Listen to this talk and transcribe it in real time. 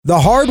The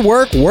Hard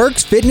Work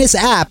Works Fitness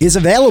app is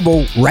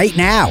available right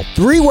now.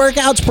 3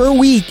 workouts per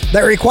week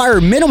that require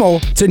minimal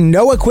to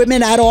no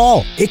equipment at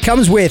all. It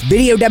comes with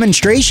video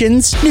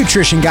demonstrations,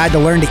 nutrition guide to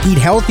learn to eat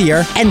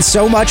healthier, and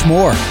so much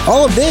more.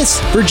 All of this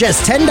for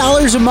just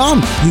 $10 a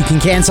month. You can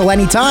cancel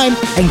anytime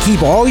and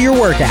keep all your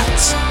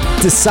workouts.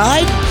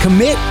 Decide,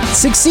 commit,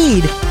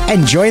 succeed,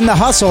 and join the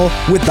hustle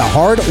with the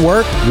Hard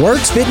Work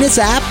Works Fitness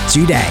app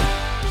today.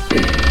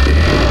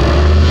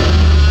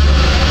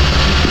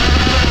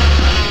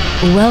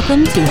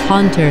 Welcome to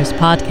Haunters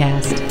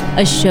Podcast,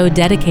 a show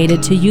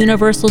dedicated to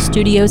Universal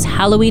Studios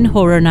Halloween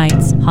Horror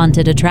Nights,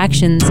 haunted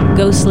attractions,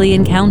 ghostly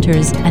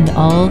encounters, and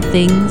all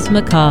things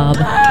macabre.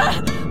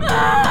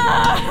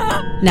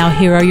 Now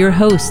here are your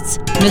hosts,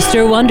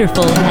 Mr.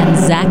 Wonderful and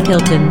Zach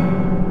Hilton.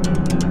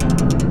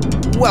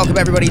 Welcome,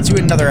 everybody, to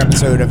another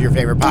episode of your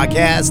favorite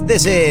podcast.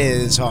 This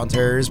is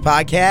Haunters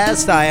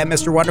Podcast. I am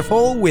Mr.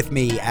 Wonderful. With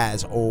me,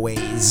 as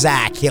always,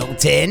 Zach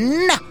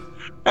Hilton.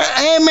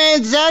 Hey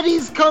man,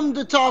 Zaddy's come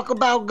to talk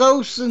about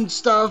ghosts and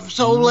stuff,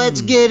 so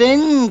let's get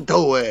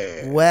into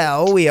it.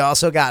 Well, we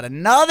also got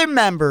another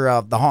member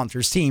of the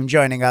Haunters team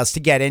joining us to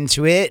get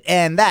into it,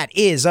 and that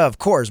is, of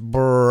course,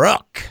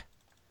 Brooke.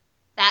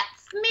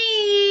 That's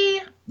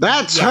me.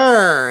 That's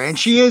her, and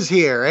she is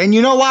here. And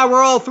you know why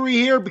we're all three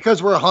here?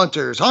 Because we're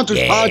Hunters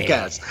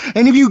Podcast.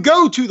 And if you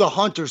go to the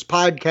Hunters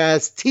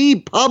Podcast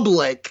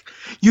TeePublic,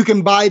 you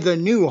can buy the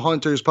new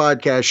Hunters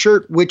Podcast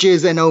shirt, which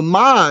is an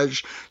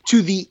homage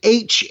to the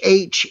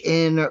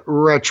HHN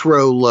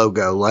retro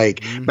logo.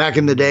 Like back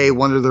in the day,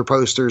 one of their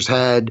posters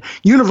had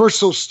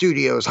Universal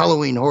Studios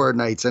Halloween Horror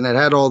Nights, and it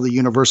had all the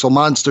Universal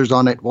monsters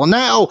on it. Well,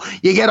 now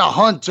you get a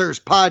Hunters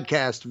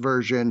Podcast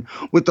version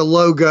with the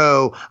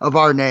logo of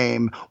our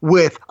name,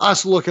 with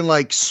us looking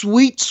like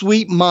sweet,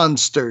 sweet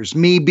monsters.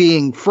 Me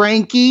being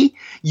Frankie,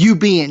 you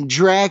being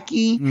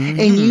Dracky,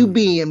 and you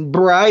being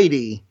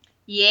Bridie.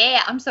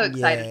 Yeah, I'm so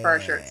excited for our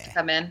shirts to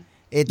come in.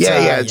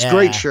 It's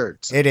great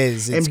shirts. It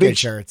is. It's good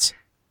shirts.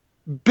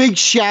 Big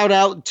shout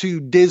out to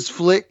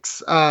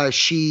Dizflix.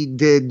 She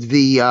did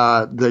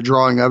the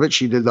drawing of it.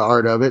 She did the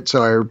art of it,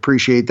 so I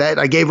appreciate that.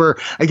 I gave her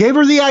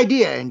the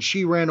idea, and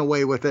she ran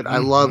away with it. I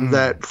love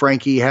that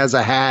Frankie has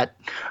a hat.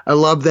 I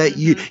love that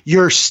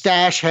your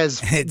stash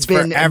has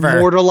been forever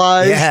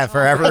immortalized. Yeah,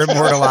 forever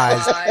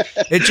immortalized.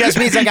 It just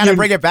means I got to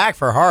bring it back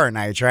for Horror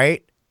Nights,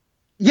 right?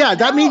 Yeah,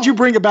 that means you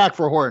bring it back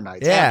for Horror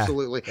Nights. Yeah,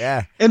 absolutely.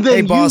 Yeah. And then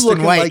hey, Boston you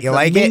looking White, like you the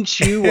like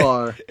minx it? You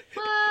are.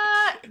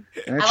 What?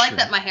 I like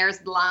that my hair's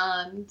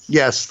blonde.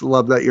 Yes,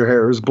 love that your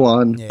hair is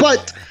blonde. Yeah.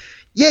 But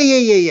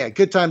yeah.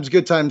 Good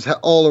times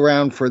all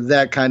around for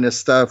that kind of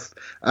stuff.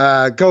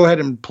 Go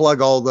ahead and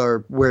plug all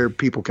where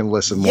people can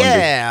listen.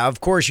 Yeah, of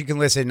course you can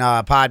listen.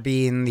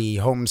 Podbean, the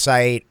home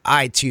site,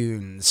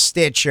 iTunes,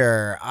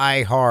 Stitcher,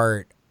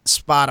 iHeart,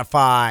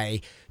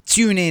 Spotify,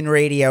 TuneIn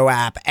Radio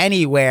app,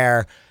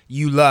 anywhere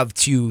you love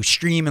to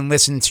stream and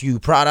listen to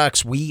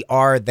products, we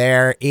are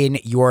there in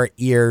your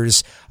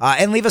ears.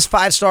 And leave us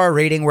 5-star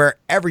rating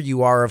wherever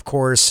you are, of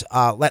course.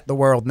 Let the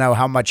world know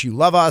how much you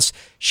love us.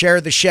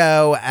 Share the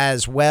show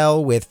as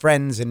well with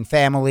friends and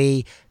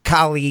family,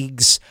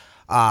 colleagues,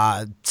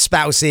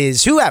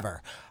 spouses,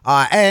 whoever.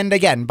 And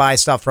again, buy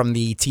stuff from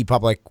the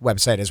TeePublic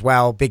website as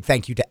well. Big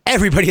thank you to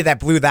everybody that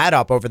blew that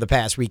up over the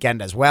past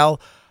weekend as well.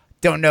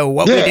 Don't know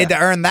what we did to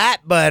earn that,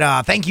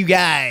 but thank you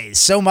guys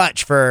so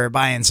much for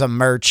buying some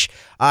merch.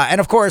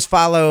 And of course,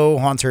 follow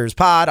Haunters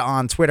Pod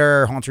on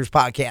Twitter, Haunters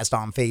Podcast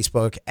on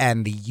Facebook,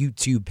 and the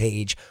YouTube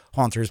page,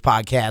 Haunters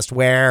Podcast,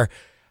 where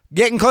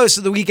getting close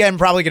to the weekend,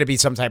 probably going to be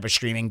some type of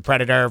streaming.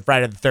 Predator,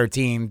 Friday the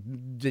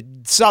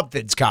 13th,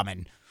 something's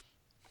coming.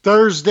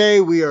 Thursday,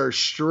 we are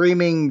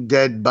streaming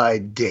Dead by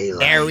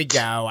Daylight. There we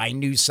go. I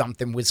knew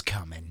something was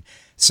coming.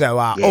 So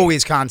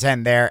always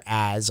content there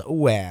as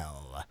well.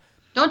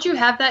 Don't you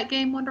have that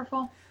game,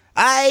 Wonderful?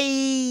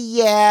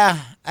 I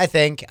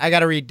think. I got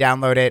to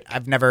re-download it.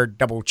 I've never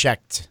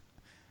double-checked.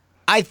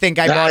 I think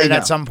I bought it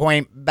at some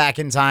point back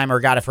in time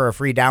or got it for a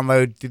free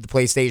download through the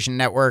PlayStation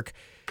Network.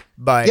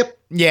 But, so.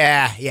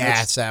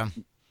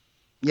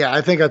 Yeah,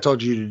 I think I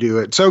told you to do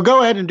it. So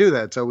go ahead and do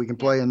that so we can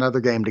play another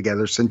game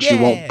together since you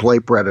won't play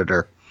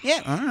Predator.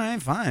 Yeah, all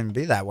right, fine.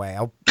 Be that way.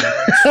 I'll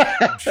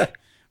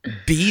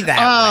be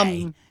that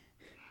way.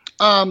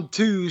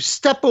 To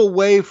step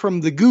away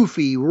from the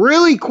goofy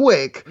really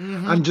quick,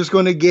 I'm just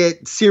going to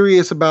get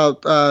serious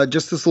about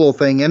just this little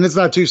thing. And it's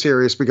not too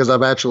serious because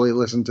I've actually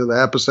listened to the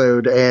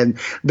episode and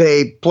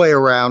they play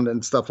around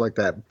and stuff like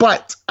that.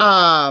 But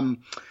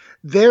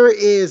there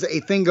is a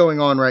thing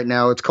going on right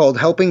now. It's called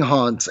Helping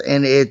Haunts,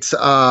 and it's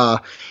a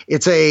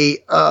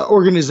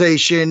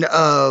organization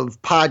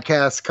of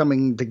podcasts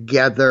coming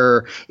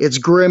together. It's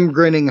Grim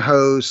Grinning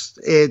Hosts.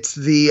 It's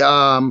the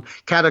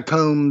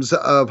Catacombs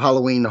of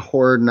Halloween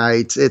Horror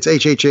Nights. It's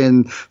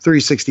HHN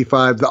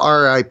 365, the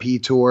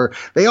RIP tour.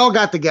 They all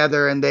got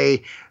together and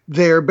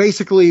they're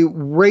basically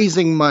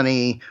raising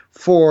money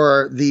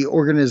for the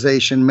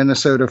organization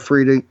Minnesota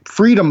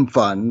Freedom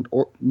Fund,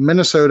 or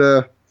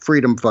Minnesota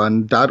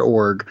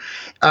freedomfund.org,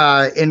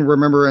 in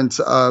remembrance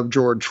of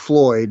George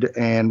Floyd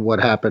and what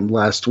happened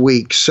last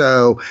week.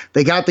 So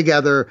they got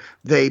together,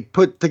 they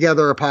put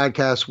together a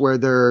podcast where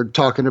they're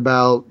talking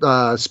about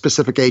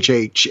specific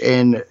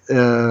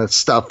HHN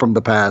stuff from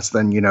the past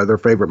and, their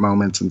favorite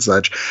moments and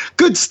such.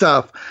 Good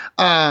stuff.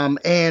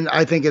 And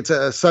I think it's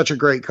such a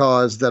great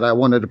cause that I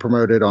wanted to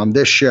promote it on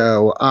this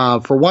show.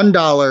 For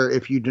 $1,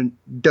 if you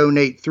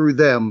donate through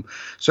them,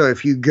 so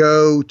if you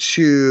go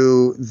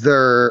to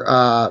their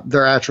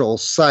actual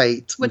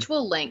site, which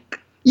we'll link.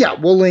 Yeah,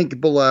 we'll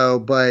link below,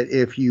 but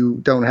if you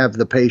don't have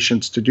the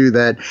patience to do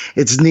that,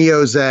 it's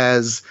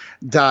neozaz.com,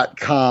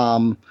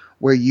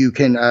 where you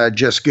can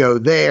just go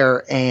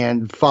there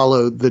and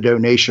follow the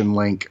donation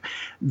link.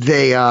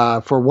 They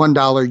for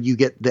 $1, you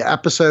get the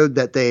episode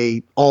that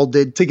they all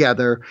did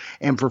together,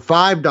 and for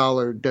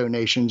 $5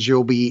 donations,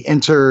 you'll be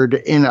entered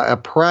in a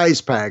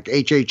prize pack,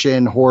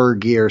 HHN horror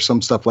gear,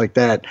 some stuff like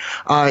that.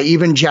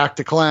 Even Jack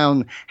the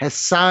Clown has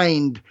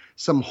signed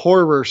some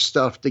horror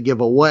stuff to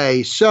give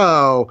away.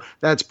 So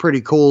that's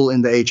pretty cool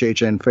in the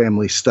HHN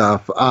family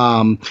stuff.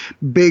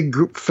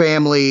 Big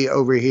family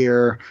over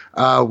here.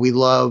 We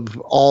love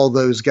all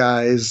those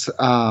guys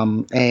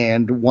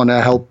and want to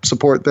help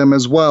support them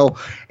as well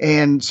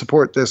and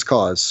support this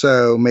cause.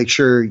 So make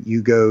sure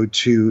you go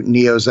to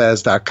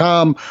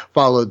neozaz.com,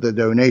 follow the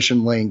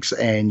donation links,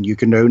 and you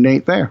can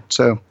donate there.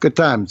 So good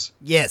times.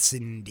 Yes,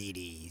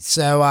 indeedy.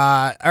 So,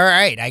 all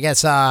right, I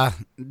guess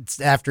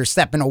after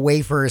stepping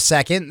away for a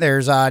second,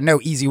 there's no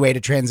easy way to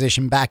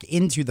transition back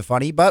into the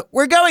funny, but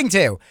we're going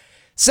to.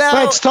 So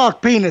let's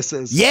talk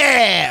penises.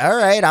 Yeah, all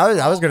right.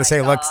 I was going to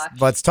say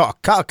let's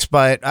talk cucks,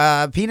 but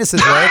penises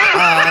work.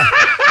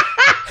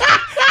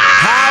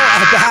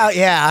 How about,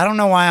 I don't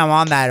know why I'm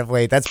on that of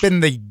late. That's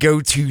been the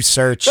go-to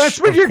search. That's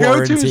been your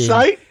go-to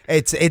site?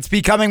 It's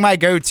becoming my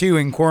go-to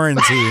in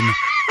quarantine.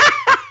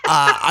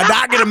 I'm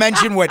not going to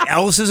mention what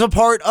else is a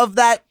part of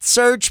that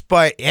search,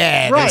 but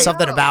there's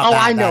something about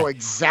that. I know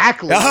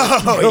exactly.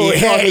 Oh,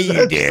 yeah,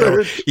 you do.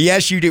 Search.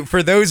 Yes, you do.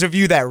 For those of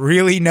you that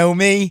really know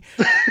me,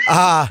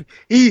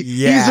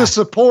 he's a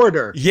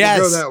supporter. Yes,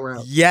 we'll go that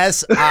route.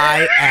 Yes,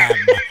 I am.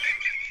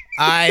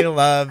 I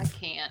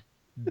can't.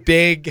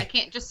 Big. I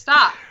can't. Just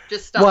stop.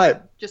 Just stop.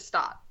 What? Just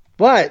stop.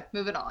 What?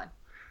 Move it on.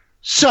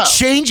 So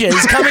changes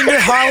coming to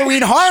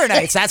Halloween Horror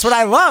Nights. That's what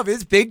I love,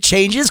 is big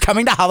changes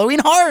coming to Halloween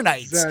Horror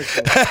Nights.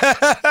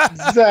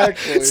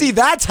 Exactly. See,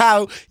 that's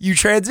how you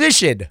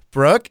transition,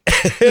 Brooke.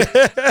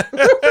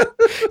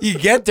 You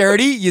get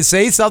dirty, you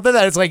say something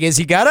that it's like, is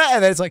he gonna?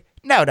 And then it's like,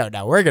 no,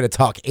 we're going to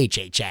talk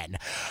HHN.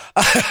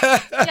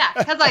 Yeah,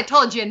 because I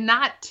told you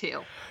not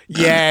to.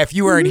 Yeah, if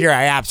you weren't here,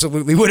 I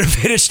absolutely would have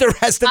finished the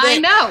rest of it. I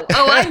know.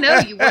 Oh, I know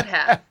you would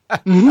have.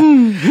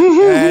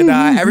 And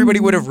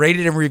everybody would have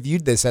rated and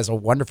reviewed this as a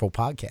wonderful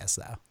podcast,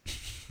 though.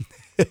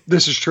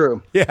 This is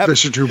true. Yeah,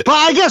 this is true. But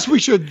I guess we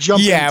should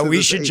jump. Yeah,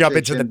 we should jump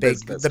into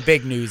the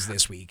big news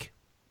this week.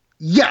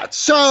 Yeah.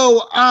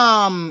 So,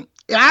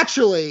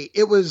 actually,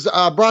 it was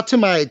brought to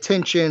my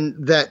attention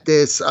that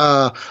this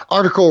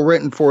article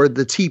written for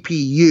the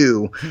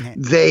TPU,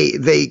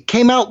 they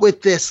came out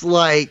with this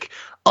like,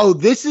 oh,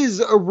 this is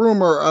a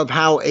rumor of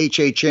how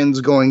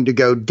HHN's going to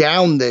go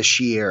down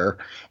this year.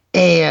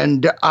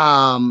 And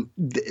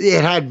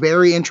it had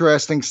very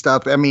interesting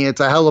stuff. I mean, it's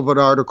a hell of an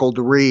article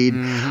to read.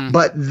 Mm-hmm.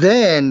 But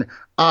then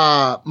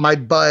my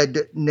bud,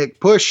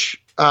 Nick Push,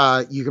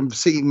 you can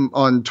see him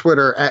on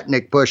Twitter at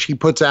Nick Push. He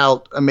puts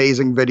out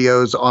amazing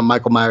videos on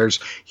Michael Myers.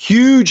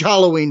 Huge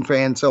Halloween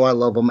fan, so I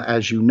love him,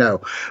 as you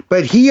know.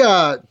 But he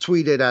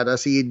tweeted at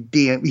us.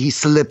 He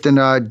slipped in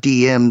our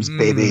DMs,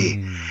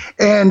 baby.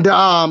 And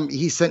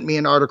he sent me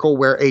an article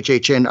where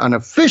HHN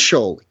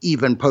Unofficial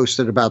even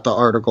posted about the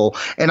article.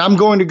 And I'm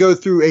going to go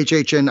through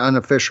HHN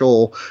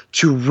Unofficial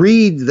to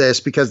read this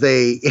because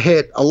they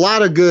hit a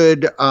lot of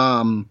good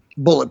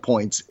bullet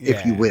points,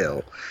 if you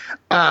will.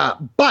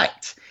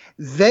 But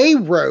they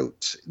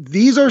wrote,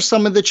 these are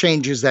some of the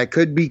changes that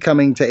could be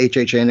coming to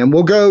HHN, and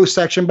we'll go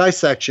section by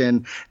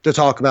section to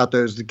talk about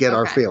those to get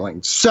our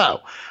feelings. So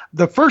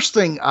the first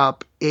thing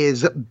up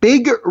is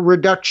big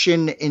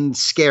reduction in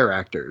scare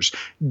actors.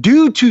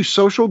 Due to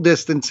social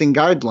distancing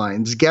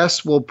guidelines,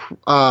 guests will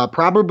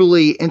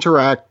probably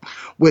interact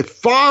with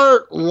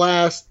far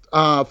less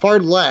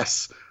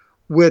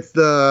with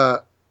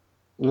the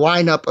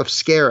lineup of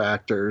scare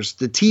actors.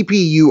 The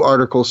TPU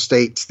article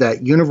states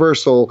that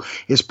Universal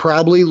is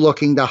probably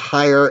looking to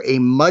hire a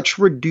much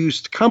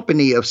reduced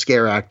company of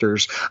scare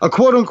actors, a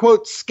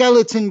quote-unquote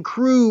skeleton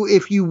crew,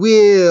 if you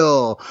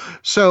will,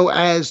 so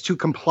as to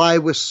comply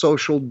with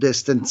social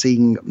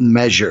distancing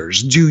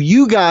measures. Do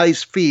you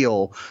guys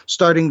feel,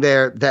 starting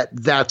there, that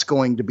that's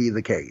going to be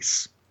the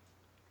case?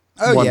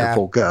 Oh,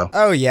 wonderful. Go.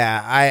 Oh,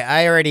 yeah.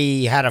 I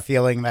already had a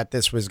feeling that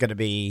this was going to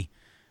be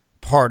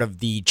part of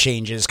the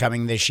changes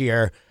coming this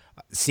year,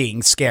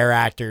 seeing scare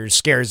actors,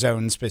 scare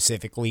zones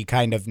specifically,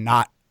 kind of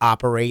not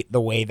operate the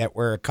way that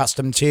we're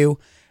accustomed to,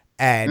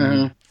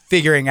 and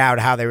figuring out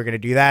how they were going to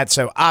do that.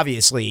 So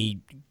obviously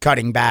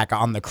cutting back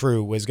on the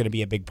crew was going to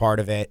be a big part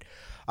of it.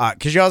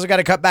 because you also got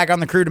to cut back on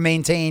the crew to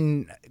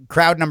maintain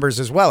crowd numbers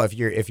as well if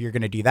you're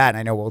going to do that. And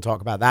I know we'll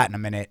talk about that in a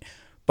minute.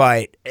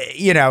 But,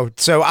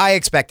 so I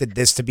expected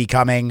this to be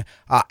coming.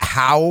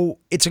 How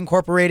it's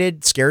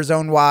incorporated, scare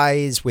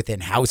zone-wise,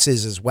 within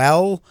houses as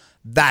well,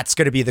 that's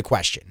going to be the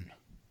question.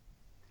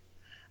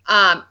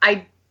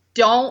 I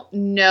don't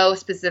know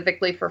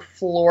specifically for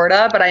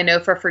Florida, but I know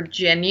for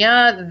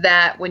Virginia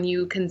that when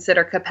you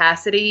consider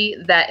capacity,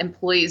 that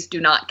employees do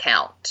not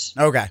count.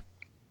 Okay.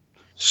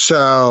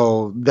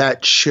 So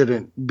that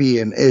shouldn't be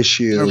an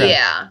issue. Okay.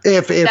 Yeah.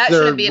 If that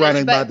they're be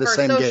running by but the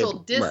same for gate. social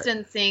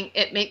distancing, right.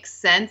 It makes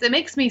sense. It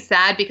makes me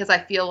sad because I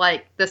feel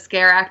like the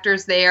scare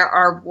actors there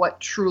are what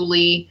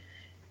truly,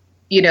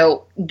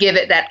 give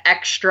it that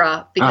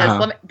extra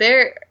because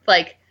they're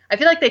like, I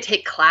feel like they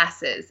take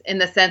classes in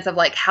the sense of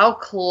like how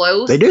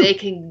close they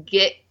can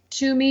get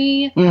to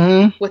me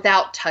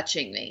without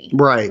touching me.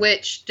 Right.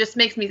 Which just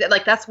makes me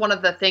like, that's one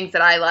of the things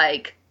that I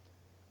like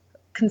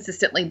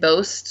consistently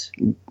boast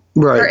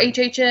for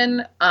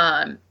HHN.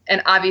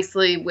 And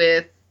obviously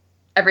with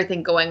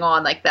everything going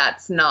on, like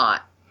that's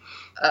not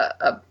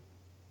a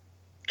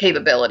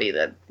capability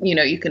that,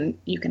 you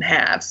can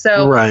have.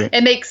 So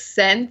it makes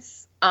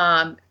sense.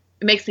 It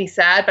makes me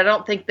sad, but I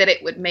don't think that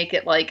it would make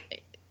it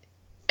like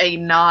a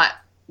not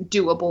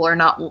doable or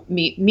not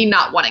me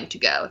not wanting to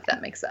go, if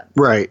that makes sense.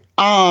 Right.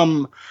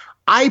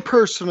 I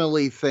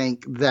personally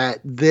think that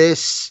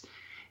this,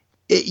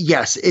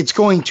 yes, it's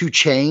going to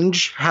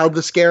change how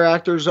the scare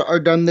actors are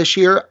done this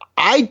year.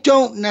 I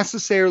don't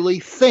necessarily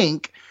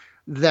think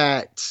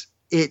that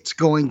it's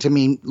going to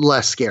mean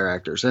less scare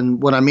actors.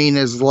 And what I mean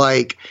is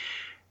like,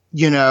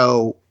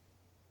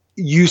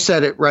 you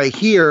said it right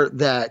here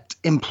that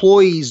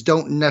employees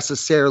don't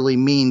necessarily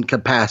mean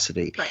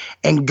capacity. Right.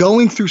 And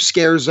going through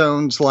scare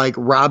zones like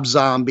Rob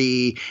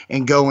Zombie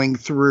and going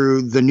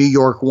through the New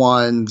York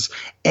ones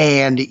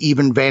and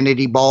even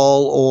Vanity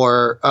Ball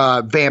or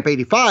Vamp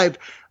 85,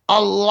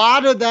 a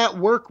lot of that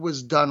work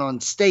was done on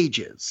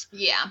stages.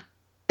 Yeah.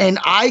 And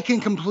I can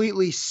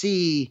completely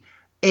see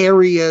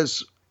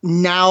areas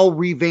now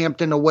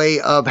revamped in a way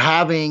of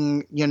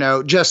having,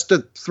 just to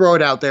throw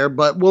it out there,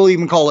 but we'll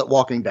even call it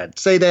Walking Dead.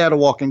 Say they had a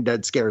Walking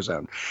Dead scare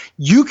zone.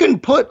 You can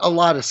put a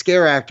lot of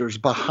scare actors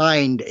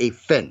behind a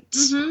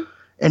fence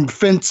and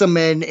fence them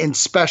in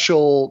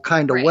special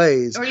kind of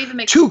ways or even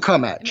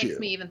come at you. It makes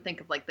me even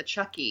think of like the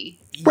Chucky.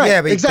 Right,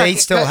 yeah, but exactly. they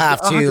still have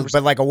to, 100%.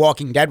 but like a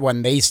Walking Dead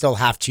one, they still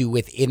have to,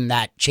 within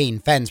that chain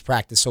fence,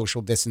 practice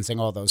social distancing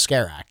all those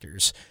scare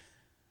actors.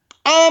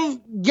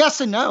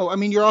 Yes and no. I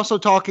mean, you're also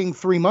talking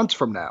 3 months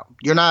from now.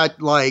 You're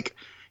not like,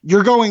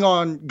 you're going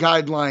on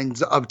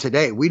guidelines of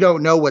today. We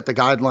don't know what the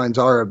guidelines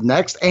are of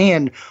next.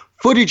 And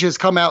footage has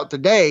come out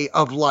today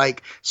of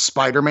like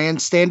Spider-Man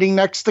standing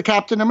next to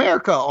Captain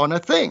America on a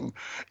thing.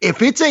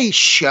 If it's a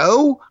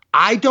show,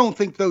 I don't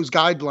think those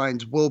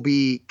guidelines will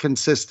be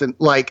consistent,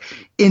 like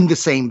in the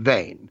same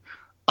vein.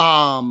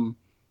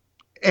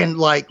 And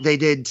like they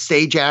did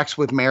stage acts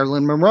with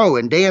Marilyn Monroe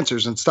and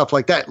dancers and stuff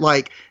like that.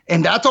 Like,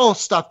 and that's all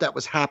stuff that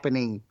was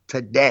happening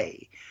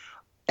today.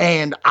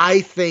 And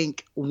I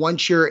think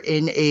once you're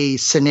in a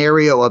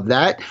scenario of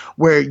that,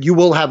 where you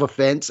will have a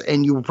fence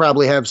and you will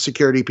probably have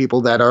security people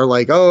that are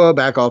like, oh,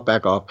 back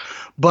off.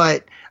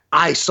 But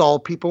I saw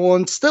people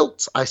on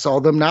stilts. I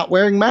saw them not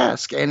wearing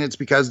masks, and it's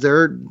because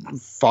they're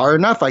far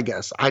enough, I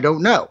guess. I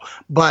don't know.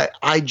 But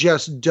I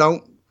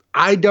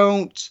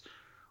don't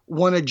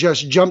want to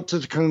just jump to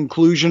the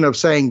conclusion of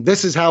saying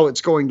this is how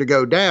it's going to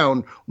go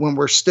down when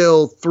we're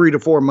still 3 to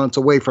 4 months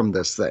away from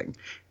this thing.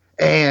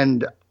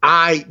 And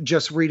I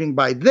just reading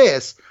by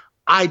this,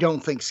 I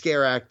don't think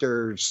scare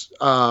actors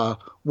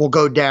will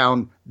go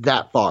down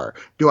that far.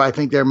 Do I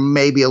think there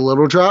may be a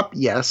little drop?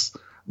 Yes.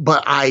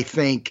 But I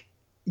think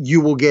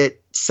you will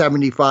get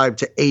 75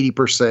 to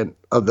 80%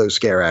 of those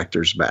scare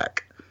actors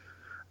back.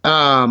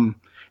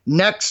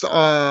 Next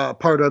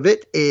part of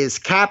it is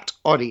capped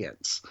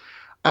audience.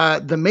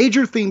 The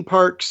major theme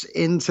parks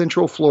in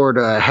Central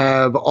Florida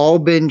have all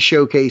been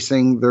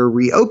showcasing their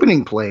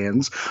reopening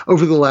plans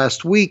over the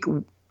last week,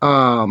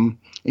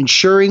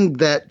 ensuring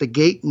that the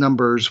gate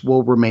numbers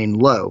will remain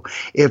low.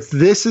 If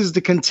this is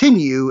to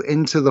continue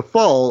into the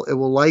fall, it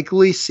will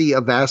likely see a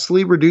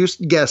vastly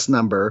reduced guest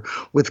number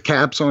with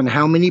caps on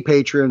how many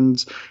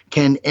patrons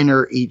can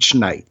enter each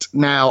night.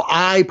 Now,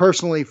 I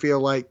personally feel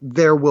like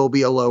there will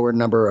be a lower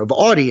number of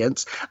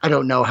audience. I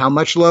don't know how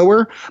much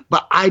lower,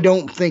 but I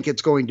don't think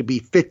it's going to be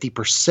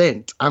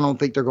 50%. I don't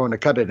think they're going to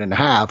cut it in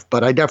half,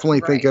 but I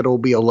definitely think it'll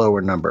be a lower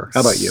number.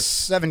 How about you?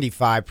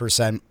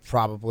 75%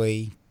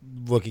 probably.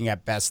 Looking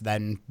at best,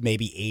 then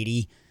maybe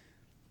 80,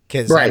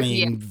 because I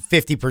mean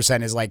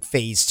 50% is like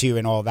phase 2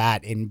 and all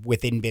that in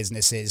within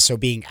businesses, so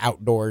being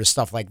outdoors,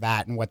 stuff like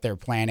that, and what they're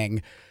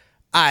planning,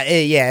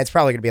 it's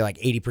probably gonna be like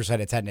 80%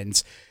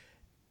 attendance.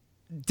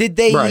 Did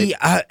they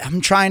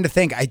I'm trying to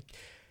think.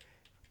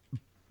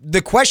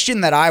 The question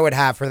that I would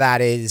have for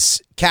that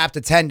is capped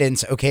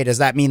attendance. Okay, does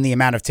that mean the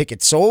amount of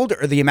tickets sold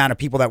or the amount of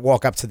people that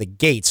walk up to the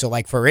gate? So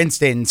like, for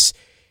instance,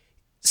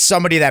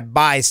 somebody that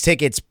buys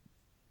tickets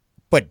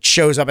but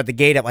shows up at the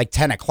gate at like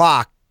 10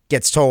 o'clock,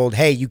 gets told,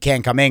 hey, you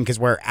can't come in because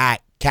we're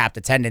at capped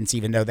attendance,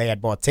 even though they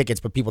had bought tickets,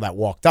 but people that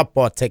walked up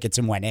bought tickets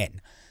and went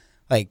in.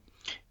 Like,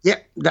 yeah,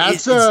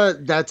 that's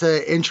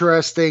an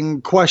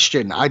interesting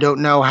question. I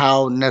don't know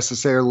how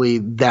necessarily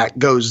that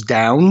goes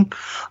down.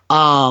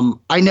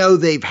 I know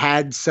they've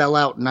had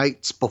sellout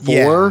nights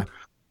before,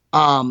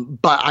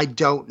 but I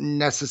don't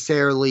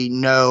necessarily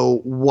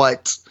know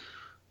what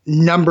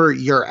number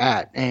you're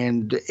at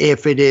and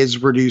if it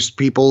is reduced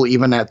people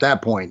even at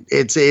that point.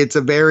 It's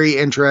a very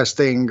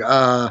interesting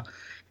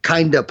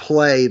kind of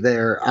play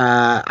there.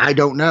 I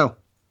don't know.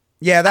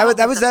 Yeah, that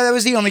was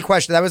the only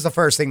question. That was the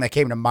first thing that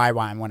came to my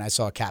mind when I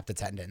saw capped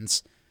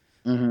attendance.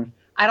 Mm-hmm.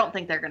 I don't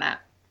think they're gonna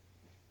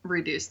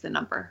reduce the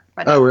number.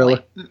 Oh, really?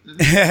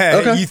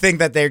 Okay. You think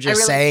that they're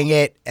just saying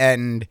it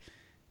and?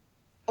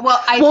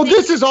 Well,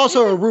 this is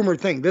also a rumored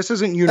thing. This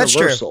isn't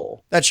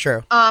universal. That's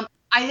true.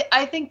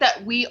 I think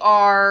that we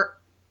are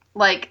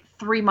like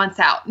 3 months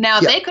out.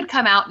 Now, they could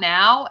come out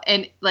now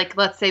and, like,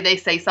 let's say they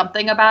say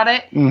something about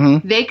it.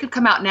 Mm-hmm. They could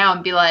come out now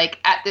and be like,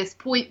 at this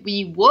point,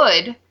 we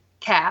would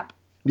cap.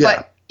 Yeah.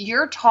 But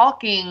you're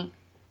talking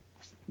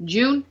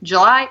June,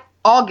 July,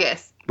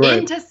 August,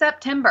 into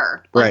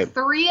September. Like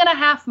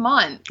 3.5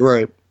 months.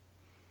 Right.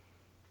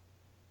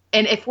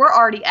 And if we're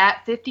already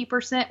at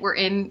 50%, we're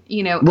in,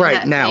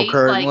 right now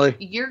currently. Like,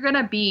 you're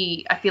gonna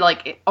be, I feel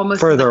like, almost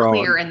further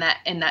clear on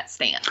in that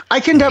stand. I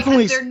can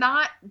definitely. Because they're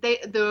not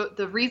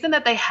the reason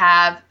that they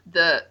have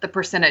the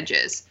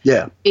percentages.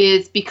 Yeah.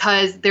 Is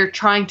because they're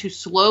trying to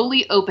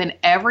slowly open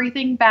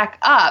everything back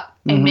up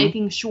and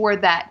making sure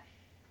that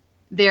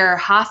their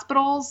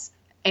hospitals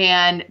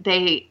and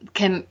they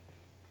can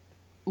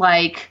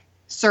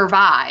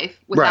survive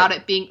without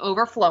it being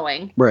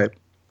overflowing. Right.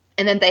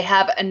 And then they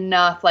have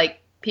enough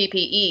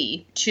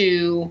PPE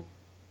to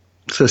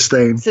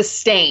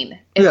sustain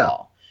it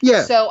all.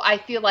 Yeah. So I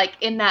feel like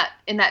in that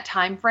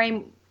time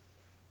frame,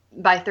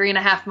 by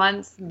 3.5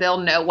 months, they'll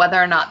know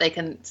whether or not they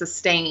can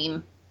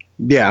sustain.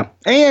 Yeah.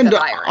 And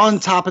on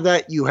top of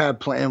that, you have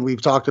and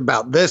we've talked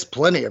about this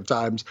plenty of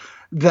times,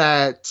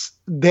 that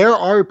there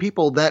are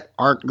people that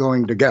aren't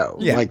going to go.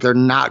 Yeah. Like, they're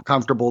not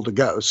comfortable to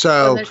go.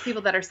 So and there's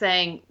people that are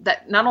saying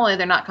that not only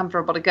they're not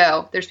comfortable to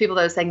go, there's people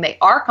that are saying they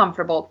are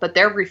comfortable, but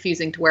they're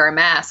refusing to wear a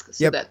mask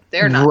so that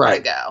they're not going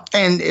to go.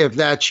 And if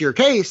that's your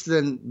case,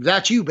 then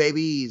that's you,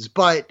 babies.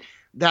 But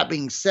that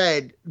being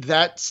said,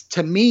 that's,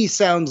 to me,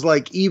 sounds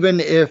like even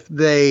if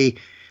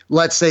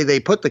let's say they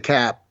put the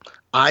cap,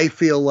 I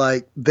feel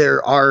like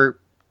there are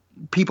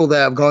people that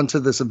have gone to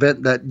this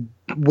event that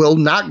will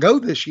not go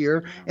this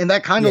year, and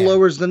that kind of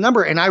lowers the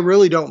number. And I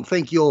really don't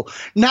think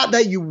not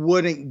that you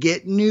wouldn't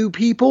get new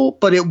people,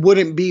 but it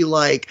wouldn't be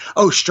like,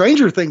 oh,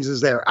 Stranger Things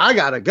is there, I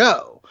gotta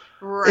go.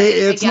 Right.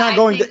 It's not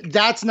going to,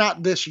 that's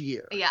not this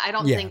year. Yeah, I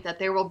don't think that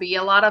there will be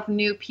a lot of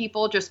new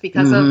people just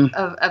because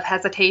of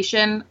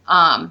hesitation.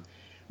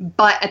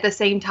 But at the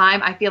same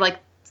time, I feel like,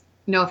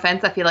 no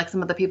offense, I feel like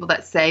some of the people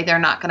that say they're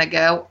not going to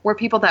go were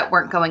people that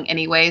weren't going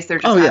anyways. They're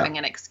just having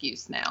an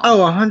excuse now. Oh,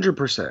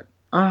 100%.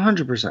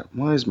 100%.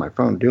 Why is my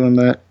phone doing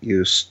that?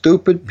 You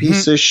stupid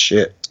piece of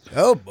shit.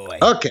 Oh, boy.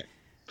 Okay.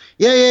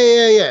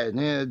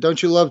 Yeah.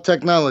 Don't you love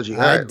technology?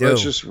 All right, do.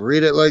 Let's just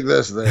read it like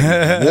this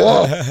then.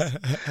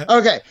 Whoa.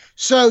 Okay,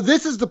 so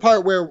this is the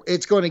part where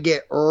it's going to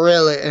get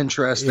really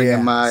interesting,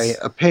 in my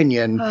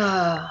opinion.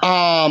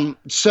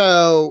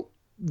 So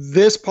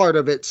this part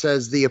of it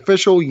says the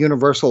official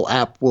Universal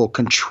app will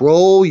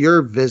control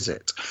your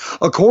visit.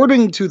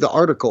 According to the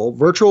article,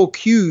 virtual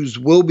queues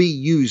will be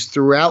used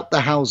throughout the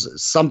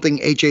houses, something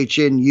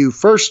HHNU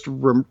first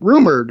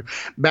rumored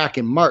back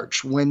in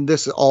March when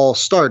this all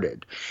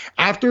started.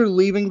 After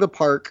leaving the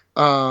park,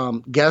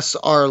 guests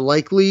are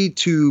likely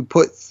to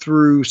put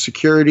through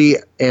security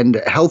and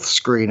health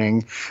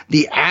screening.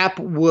 The app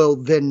will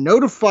then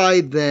notify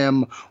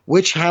them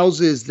which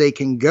houses they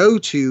can go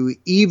to,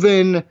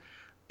 even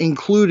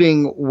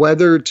including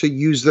whether to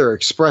use their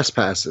express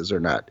passes or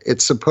not.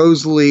 It's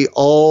supposedly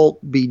all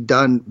be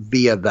done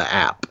via the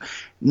app.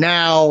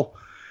 Now,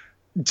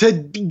 to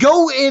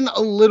go in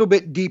a little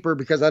bit deeper,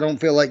 because I don't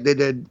feel like they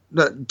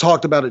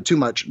talked about it too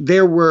much,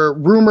 there were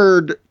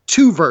rumored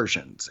 2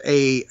 versions,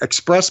 a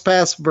express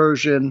pass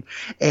version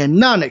and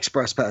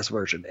non-express pass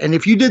version. And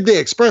if you did the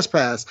express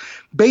pass,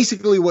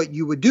 basically what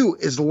you would do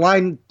is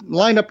line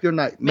up your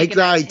night, make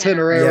the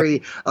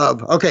itinerary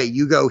of, okay,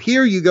 you go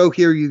here, you go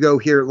here, you go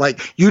here.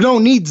 Like, you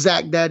don't need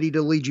Zach Daddy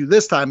to lead you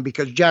this time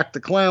because Jack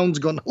the Clown's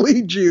going to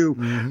lead you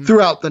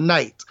throughout the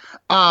night.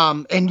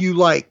 And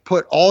you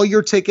put all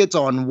your tickets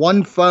on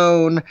one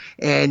phone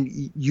and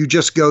you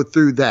just go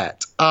through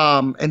that.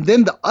 And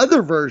then the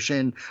other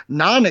version,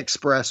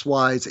 non-express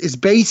wise, is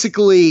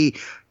basically,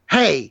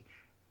 hey,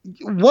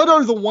 what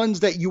are the ones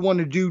that you want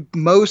to do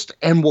most,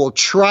 and we'll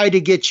try to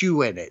get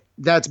you in it.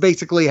 That's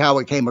basically how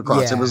it came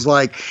across. It was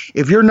like,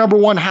 if your number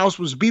 1 house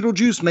was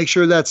Beetlejuice, make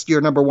sure that's your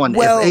number 1.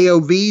 Well, if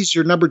AOV's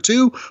your number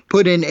 2,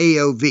 put in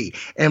AOV.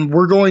 And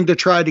we're going to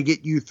try to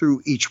get you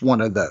through each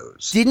one of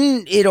those.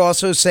 Didn't it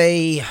also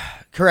say,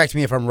 correct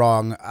me if I'm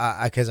wrong,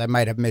 because I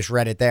might have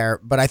misread it there,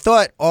 but I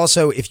thought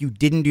also if you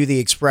didn't do the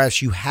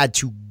express, you had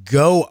to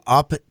go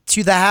up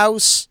to the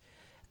house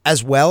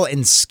as well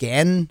and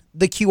scan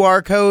the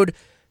QR code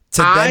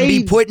to then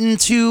be put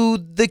into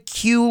the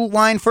queue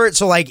line for it?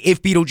 So, like,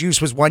 if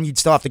Beetlejuice was one, you'd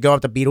still have to go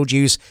up to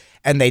Beetlejuice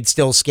and they'd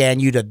still scan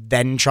you to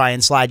then try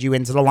and slide you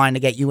into the line to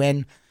get you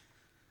in?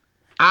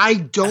 I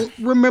don't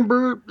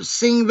remember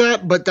seeing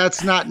that, but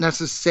that's not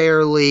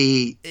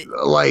necessarily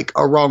like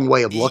a wrong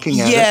way of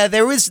looking at it. Yeah,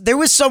 there was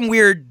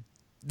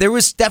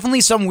definitely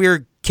some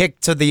weird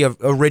kick to the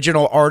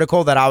original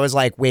article that I was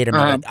like, wait a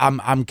minute,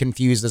 I'm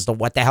confused as to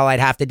what the hell I'd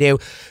have to do.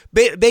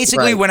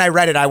 Basically, when I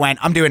read it, I went,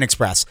 I'm doing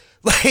Express.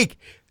 Like,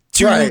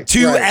 too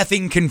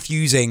effing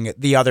confusing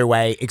the other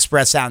way.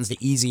 Express sounds the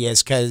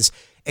easiest because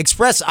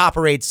Express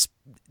operates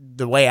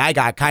the way I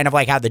got, kind of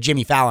like how the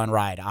Jimmy Fallon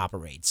ride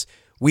operates.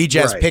 We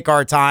just pick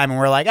our time and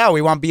we're like, oh,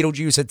 we want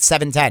Beetlejuice at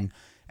 7:10.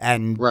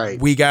 And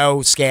we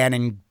go scan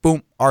and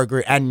boom, our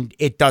group, and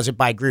it does it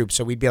by group.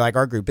 So we'd be like,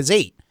 our group is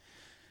 8.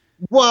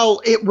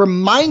 Well, it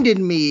reminded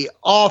me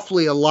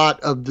awfully a lot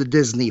of the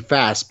Disney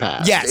Fast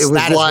Pass. Yes, it was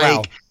that like, as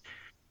well.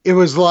 It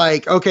was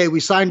like, okay, we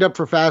signed up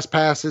for Fast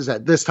Passes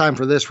at this time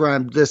for this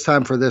ride, this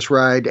time for this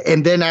ride.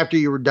 And then after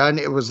you were done,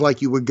 it was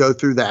like you would go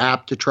through the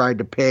app to try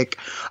to pick,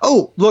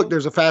 oh, look,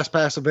 there's a Fast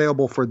Pass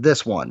available for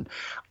this one.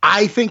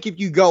 I think if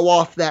you go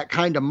off that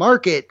kind of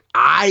market,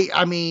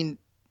 I mean,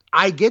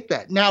 I get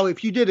that. Now,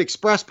 if you did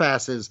Express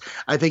Passes,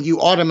 I think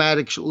you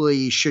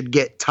automatically should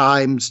get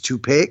times to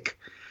pick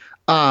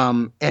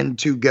and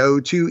to go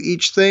to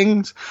each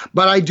things.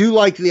 But I do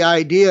like the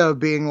idea of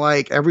being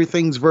like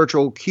everything's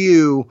virtual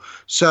queue.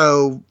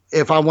 So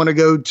if I want to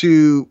go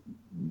to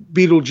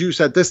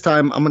Beetlejuice at this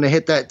time, I'm going to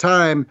hit that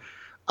time.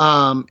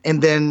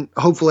 And then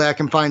hopefully I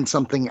can find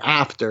something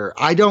after.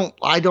 I don't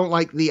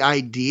like the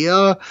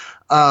idea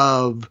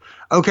of,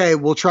 okay,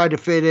 we'll try to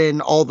fit in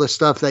all the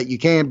stuff that you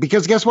can,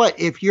 because guess what?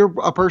 If you're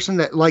a person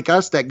that like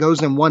us that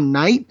goes in one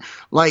night,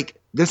 like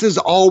this is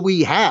all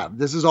we have.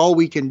 This is all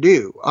we can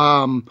do.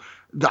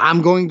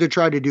 I'm going to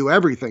try to do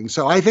everything.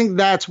 So I think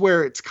that's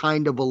where it's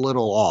kind of a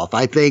little off.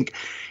 I think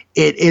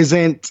it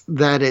isn't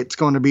that it's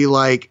going to be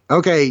like,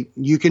 okay,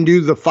 you can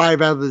do the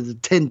 5 out of the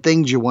 10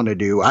 things you want to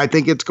do. I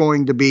think it's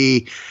going to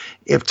be,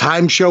 if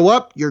times show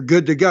up, you're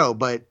good to go.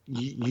 But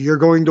you're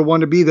going to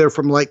want to be there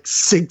from like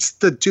 6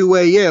 to 2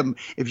 a.m.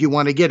 if you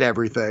want to get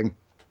everything.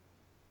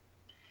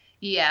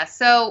 Yeah.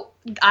 So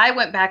I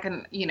went back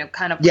and,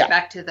 kind of went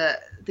back to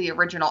the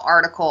original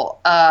article.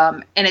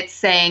 And it's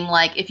saying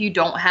like, if you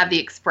don't have the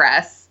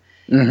Express,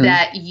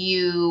 that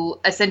you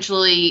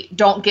essentially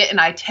don't get an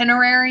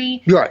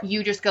itinerary. Right.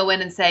 You just go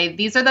in and say,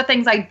 these are the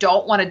things I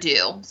don't want to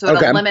do. So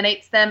it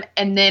eliminates them.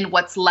 And then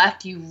what's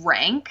left, you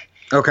rank.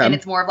 Okay. And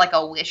it's more of like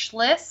a wish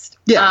list.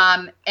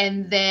 Yeah.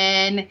 And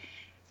then,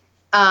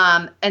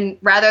 and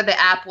rather the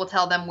app will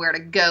tell them where to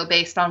go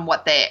based on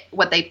what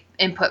they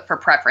input for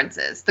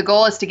preferences. The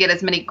goal is to get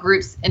as many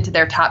groups into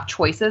their top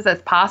choices as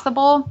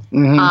possible.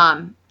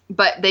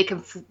 But they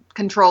can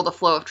control the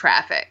flow of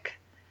traffic.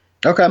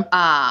 Okay.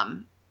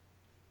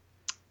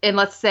 And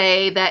let's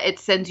say that it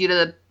sends you to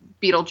the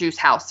Beetlejuice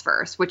house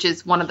first, which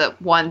is one of the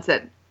ones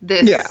that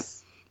this. Yeah.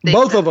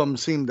 Both of them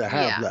seem to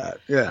have that.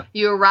 Yeah.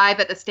 You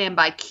arrive at the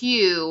standby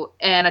queue,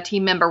 and a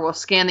team member will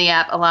scan the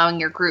app, allowing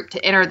your group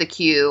to enter the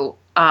queue.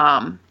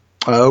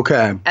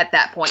 Okay. At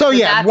that point. So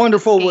yeah, that's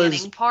wonderful the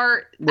was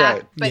part,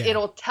 right. But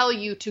it'll tell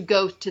you to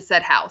go to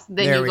said house.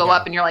 Then you go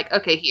up, and you're like,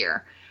 okay,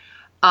 here.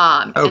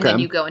 And then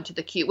you go into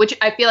the queue, which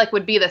I feel like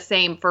would be the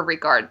same for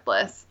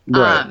regardless.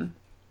 Right.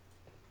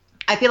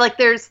 I feel like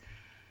there's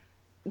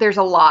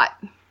a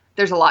lot.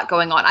 There's a lot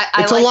going on.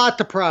 It's a lot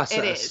to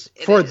process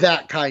for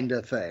that kind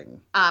of thing.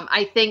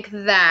 I think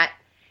that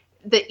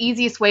the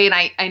easiest way, and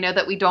I know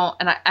that we don't,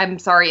 and I'm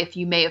sorry if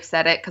you may have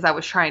said it because I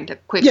was trying to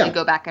quickly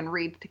go back and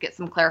read to get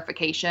some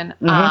clarification.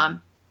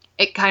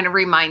 It kind of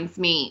reminds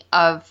me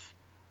of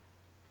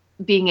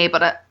being able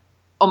to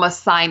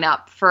almost sign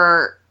up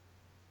for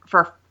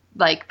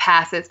like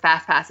fast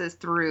passes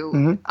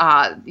through,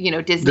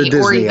 Disney,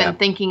 or even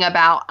thinking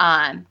about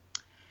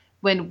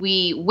when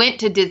we went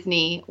to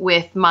Disney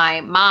with my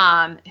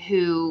mom,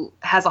 who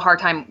has a hard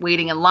time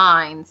waiting in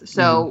lines.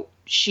 So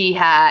she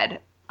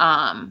had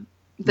the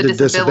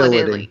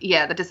disability.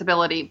 Yeah, the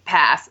disability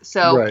pass.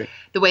 So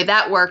the way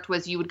that worked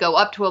was you would go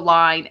up to a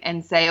line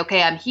and say,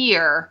 okay, I'm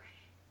here.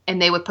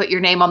 And they would put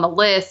your name on the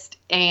list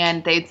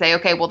and they'd say,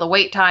 okay, well, the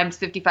wait time's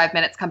 55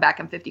 minutes, come back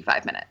in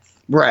 55 minutes.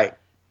 Right.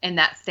 In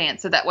that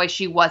stance. So that way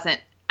she wasn't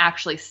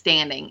actually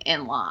standing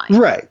in line.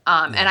 Right.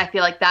 And I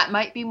feel like that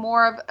might be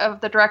more of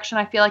the direction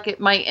I feel like it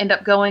might end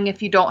up going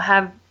if you don't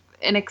have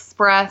an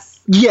Express.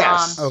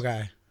 Yes.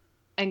 Okay.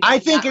 I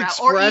think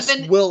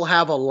Express will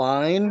have a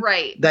line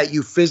that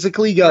you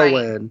physically go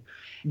in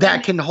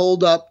that can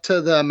hold up to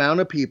the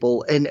amount of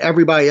people, and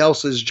everybody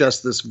else is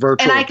just this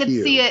virtual And I could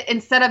queue. see it,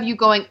 instead of you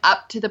going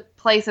up to the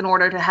place in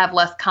order to have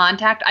less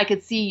contact, I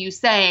could see you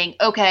saying,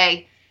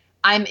 okay,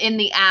 I'm in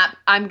the app,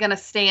 I'm going to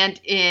stand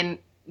in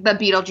the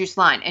Beetlejuice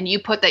line, and you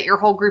put that your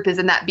whole group is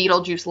in that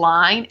Beetlejuice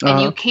line,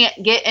 and you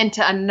can't get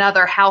into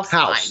another house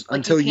line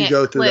until you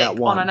go through that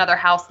one on another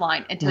house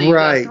line until you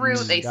go through.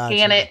 They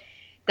scan it,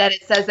 that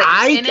it says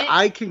that you're in it.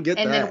 I can get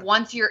and that. And then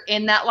once you're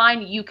in that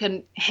line, you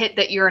can hit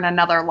that you're in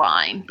another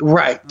line.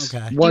 Right.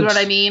 Okay. Do you know what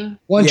I mean?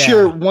 Once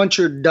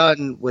you're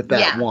done with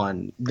that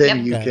one,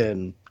 then you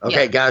can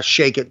guys,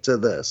 shake it to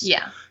this.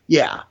 Yeah.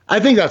 Yeah. I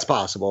think that's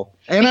possible.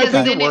 And because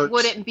I think then it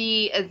wouldn't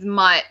be as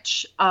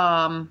much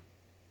and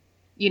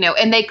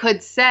they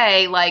could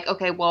say like,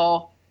 okay,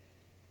 well,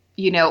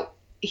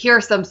 here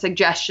are some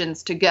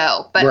suggestions to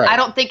go. But I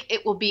don't think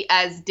it will be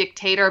as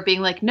dictator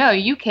being like, no,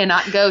 you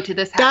cannot go to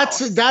this house.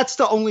 That's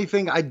the only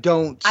thing I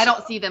don't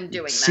see them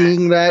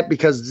seeing that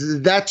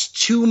because that's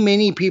too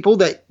many people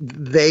that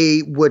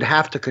they would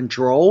have to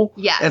control.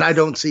 Yes. And I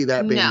don't see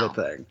that being the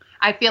thing.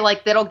 I feel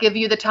like that'll give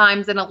you the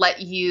times and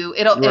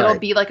it'll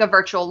be like a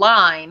virtual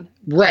line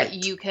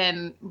that you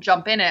can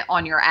jump in it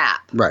on your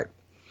app. Right.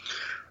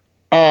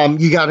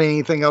 You got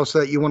anything else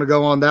that you want to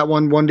go on that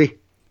one, Wendy?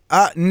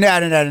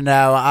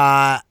 No.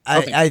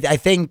 I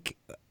think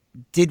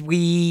did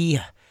we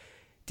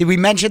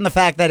mention the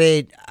fact that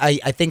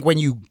I think when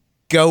you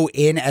go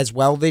in as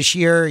well this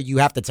year, you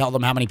have to tell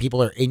them how many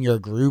people are in your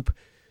group?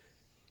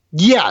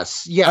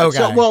 Yes. Yeah. Okay.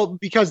 So,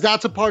 because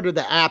that's a part of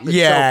the app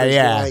itself.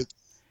 Yeah. Like,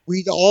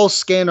 we'd all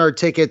scan our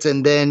tickets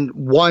and then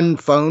one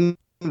phone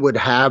would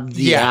have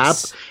the app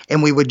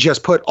and we would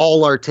just put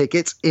all our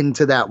tickets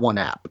into that one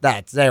app.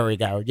 There we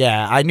go.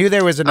 Yeah. I knew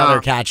there was another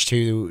catch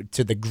to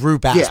the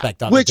group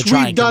aspect of it. Which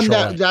we've done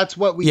that. That's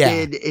what we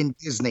did in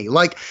Disney.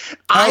 Like,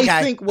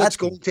 I think what's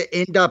going to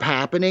end up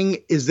happening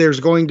is there's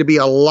going to be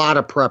a lot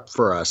of prep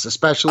for us,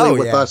 especially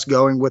with us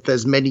going with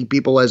as many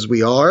people as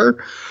we are.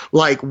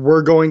 Like,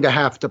 we're going to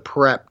have to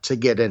prep to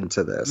get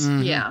into this.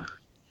 Mm-hmm. Yeah.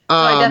 So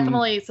I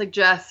definitely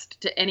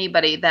suggest to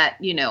anybody that,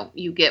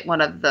 you get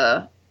one of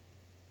the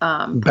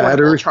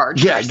portable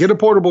chargers. Yeah, get a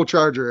portable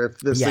charger if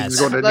this thing's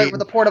going to need.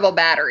 With a portable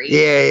battery.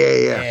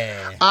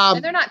 Yeah.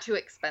 And they're not too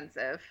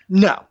expensive.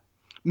 No.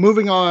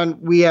 Moving on,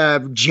 we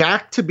have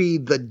Jack to be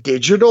the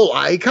digital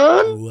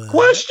icon? What?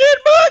 Question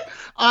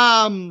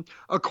mark?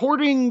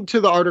 According to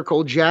the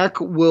article,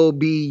 Jack will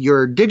be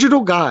your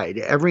digital guide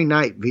every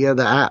night via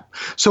the app.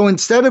 So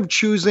instead of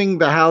choosing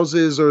the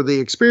houses or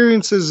the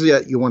experiences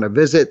that you want to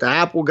visit, the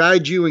app will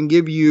guide you and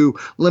give you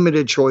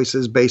limited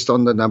choices based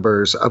on the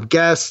numbers of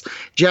guests.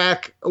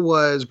 Jack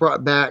was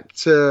brought back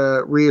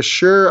to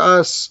reassure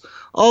us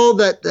all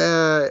that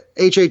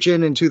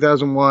HHN in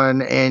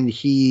 2001, and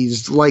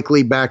he's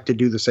likely back to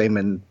do the same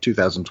in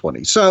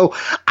 2020. So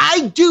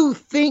I do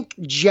think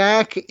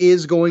Jack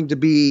is going to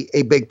be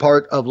a big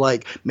part of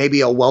like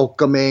maybe a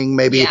welcoming,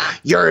 maybe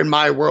you're in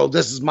my world,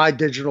 this is my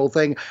digital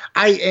thing.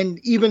 And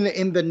even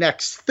in the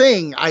next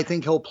thing, I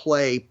think he'll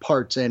play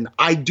parts in.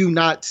 I do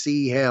not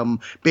see him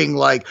being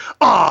like,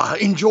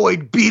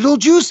 enjoyed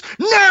Beetlejuice,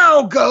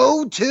 now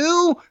go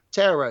to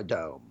Terra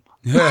Dome.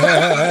 I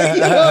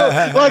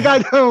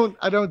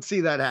don't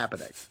see that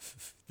happening.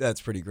 That's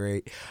pretty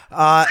great.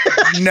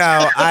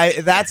 No,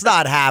 that's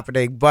not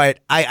happening. But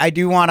I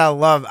do want to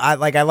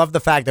I love the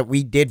fact that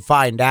we did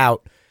find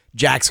out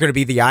Jack's going to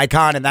be the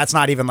icon, and that's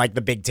not even like the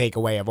big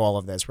takeaway of all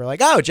of this. We're like,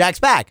 oh, Jack's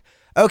back.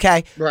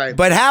 Okay, right.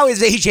 But how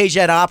is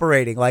HHN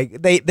operating?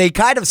 Like they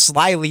kind of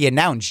slyly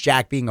announced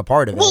Jack being a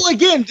part of it. Well,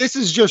 again, this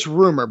is just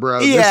rumor, bro.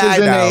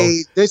 Yeah,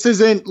 this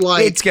isn't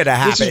like it's gonna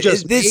happen. This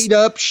is just made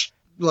up.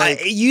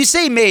 You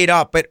say made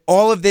up, but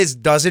all of this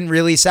doesn't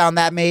really sound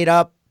that made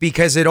up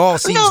because it all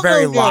seems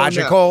very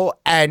logical.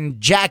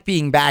 And Jack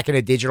being back in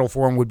a digital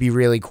form would be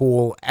really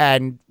cool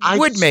and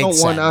would make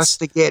sense. I don't want us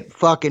to get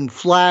fucking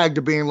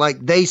flagged being like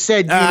they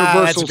said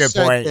Universal. That's a good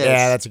point. This.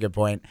 Yeah, that's a good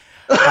point.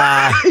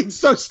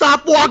 So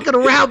stop walking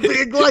around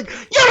being like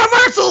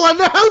Universal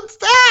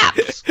announced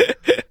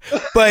apps.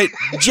 But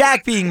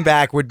Jack being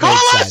back would make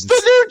sense. Call us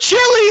the new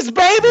Chili's,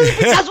 baby,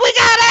 because we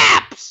got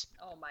apps.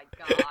 Oh my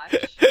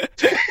gosh.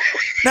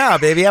 No,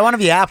 baby, I want to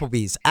be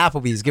Applebee's.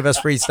 Applebee's, give us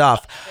free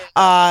stuff. So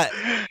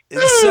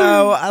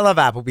I love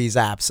Applebee's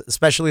apps,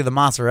 especially the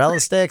mozzarella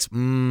sticks.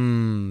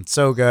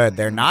 So good.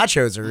 Their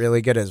nachos are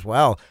really good as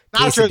well.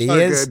 Nachos are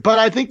good, but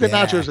I think the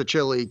nachos at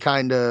Chili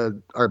kind of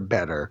are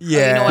better.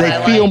 Yeah.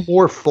 They feel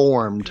more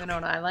formed. You know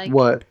what I like?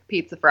 What?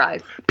 Pizza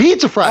fries.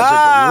 Pizza fries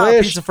are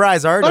delicious. Pizza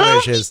fries are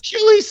delicious.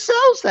 Chili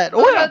sells that.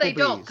 Oh, no, they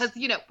don't, because,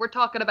 we're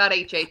talking about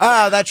HHN.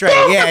 Oh, that's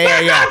right.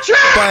 Yeah.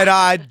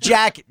 But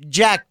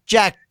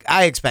Jack,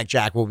 I expect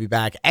Jack will be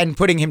back. And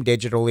putting him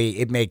digitally,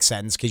 it makes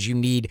sense because you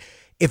need,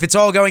 if it's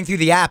all going through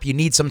the app, you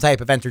need some type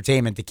of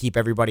entertainment to keep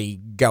everybody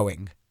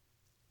going.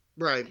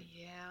 Right.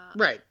 Yeah.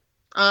 Right.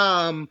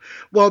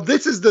 Well,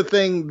 this is the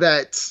thing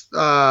that's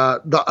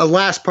the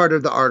last part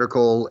of the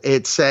article.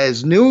 It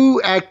says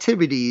new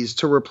activities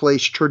to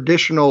replace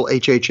traditional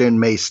HHN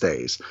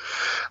mainstays.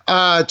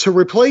 To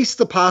replace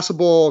the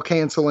possible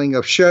canceling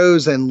of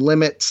shows and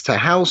limits to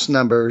house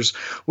numbers,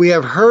 we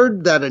have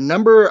heard that a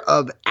number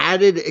of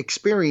added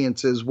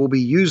experiences will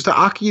be used to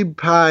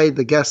occupy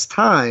the guest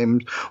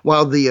time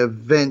while the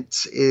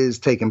event is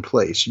taking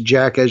place.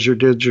 Jack, as your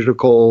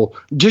digital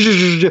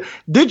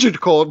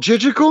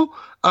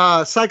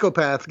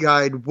Psychopath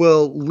Guide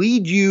will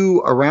lead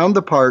you around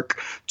the park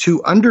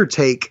to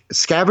undertake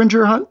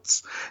scavenger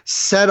hunts,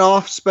 set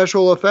off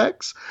special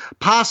effects,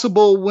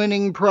 possible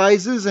winning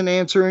prizes, and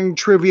answering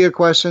trivia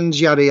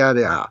questions, yada,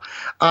 yada,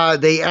 yada.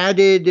 They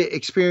added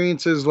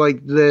experiences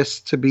like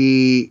this to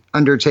be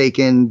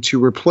undertaken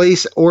to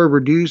replace or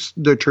reduce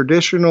the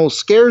traditional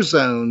scare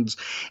zones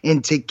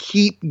and to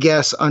keep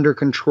guests under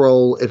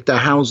control if the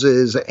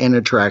houses and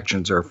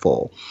attractions are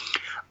full.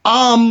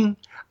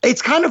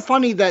 It's kind of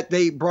funny that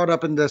they brought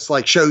up in this,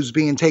 like, shows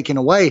being taken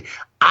away.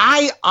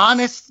 I,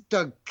 honest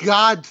to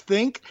God,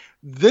 think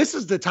this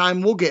is the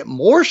time we'll get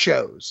more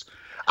shows.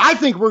 I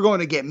think we're going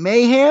to get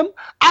Mayhem.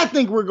 I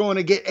think we're going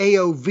to get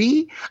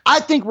AOV. I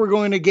think we're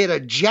going to get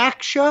a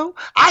Jack show.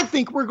 I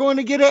think we're going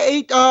to get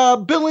a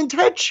Bill and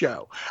Ted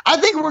show. I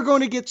think we're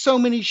going to get so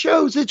many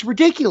shows, it's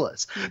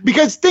ridiculous.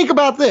 Because think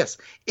about this.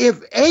 If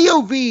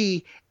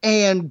AOV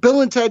and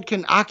Bill and Ted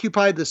can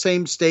occupy the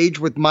same stage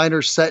with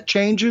minor set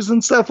changes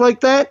and stuff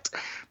like that,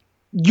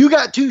 you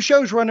got 2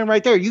 shows running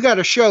right there. You got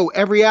a show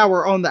every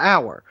hour on the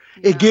hour.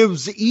 Yeah. It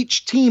gives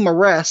each team a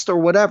rest or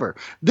whatever.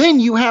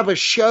 Then you have a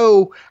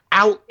show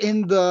out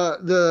in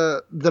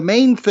the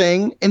main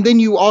thing, and then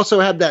you also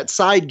have that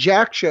side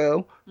Jack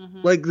show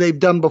like they've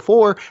done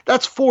before.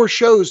 That's 4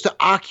 shows to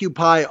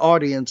occupy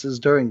audiences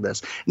during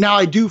this. Now,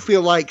 I do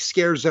feel like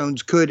Scare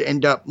Zones could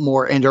end up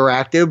more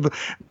interactive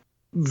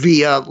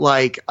via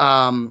like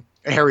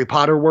Harry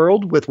Potter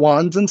world with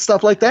wands and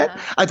stuff like that.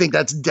 I think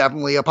that's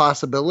definitely a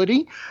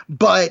possibility,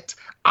 but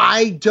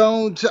I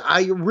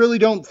really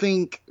don't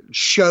think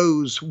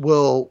shows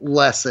will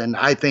lessen.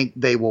 I think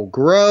they will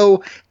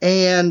grow,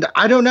 and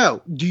I don't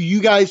know. Do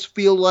you guys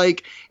feel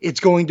like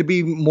it's going to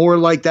be more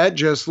like that,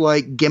 just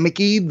like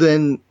gimmicky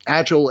than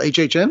actual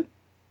HHN?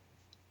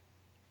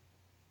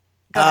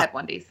 Go ahead,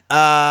 Wendy's.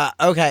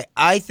 Okay.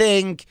 I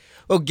think,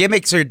 well,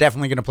 gimmicks are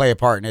definitely going to play a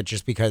part in it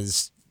just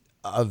because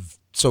of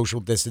social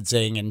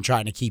distancing and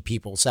trying to keep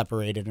people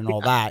separated and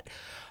all that.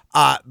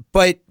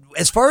 But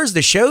as far as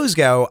the shows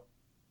go,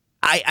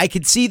 I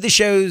could see the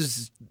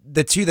shows,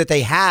 the 2 that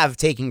they have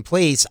taking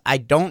place. I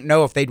don't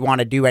know if they'd want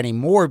to do any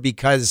more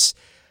because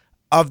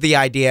of the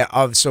idea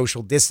of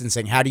social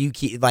distancing. How do you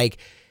keep, like,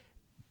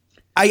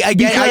 I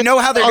know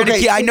how they're going to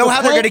keep, I know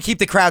how they're going to keep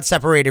the crowd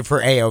separated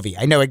for AOV.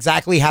 I know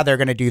exactly how they're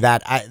going to do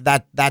that.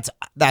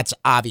 That's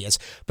obvious.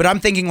 But I'm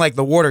thinking like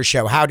the water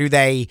show. How do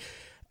they,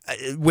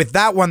 with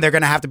that one, they're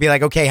going to have to be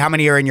like, okay, how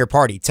many are in your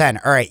party? 10.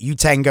 All right, you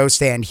 10 go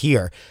stand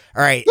here.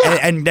 All right, yeah.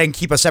 and then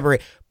keep us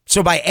separate.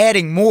 So by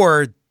adding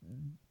more,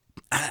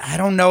 I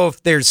don't know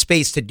if there's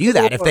space to do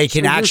that, if they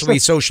can actually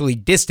socially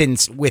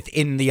distance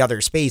within the other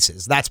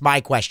spaces. That's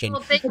my question.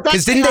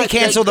 Because didn't they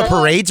cancel the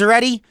parades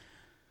already?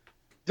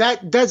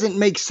 That doesn't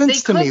make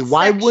sense to me.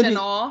 Why wouldn't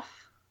off?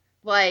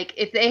 Like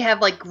if they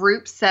have like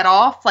groups set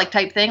off, like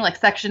type thing, like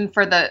section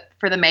for the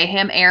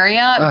Mayhem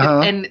area,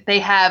 and they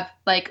have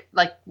like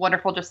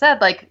Wonderful just said,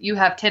 like you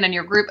have 10 in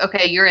your group.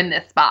 Okay, you're in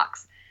this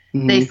box.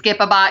 They skip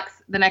a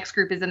box. The next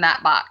group is in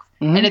that box.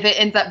 And if it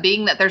ends up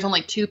being that there's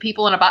only 2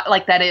 people in a box,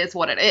 like that is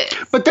what it is.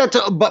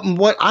 But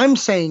what I'm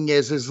saying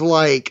is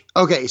like,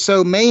 okay,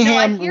 so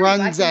Mayhem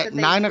runs at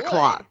 9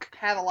 o'clock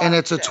and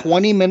it's a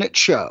 20-minute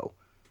show.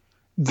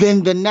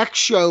 Then the next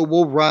show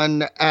will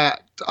run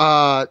at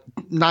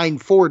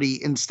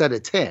 9:40 instead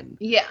of 10.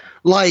 Yeah.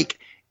 Like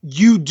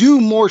you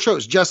do more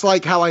shows, just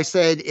like how I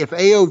said, if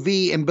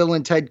AOV and Bill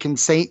and Ted can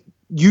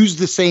use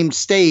the same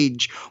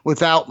stage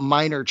without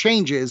minor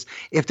changes,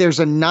 if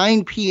there's a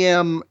 9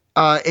 p.m.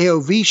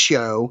 AOV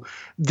show,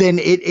 then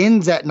it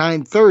ends at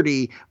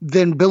 9:30,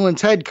 then Bill and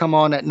Ted come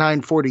on at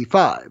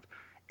 9:45.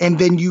 And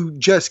then you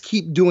just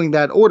keep doing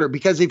that order.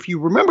 Because if you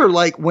remember,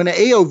 like when an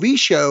AOV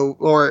show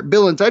or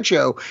Bill and Ted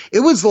show,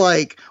 it was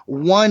like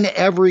one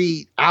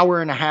every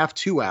hour and a half,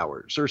 2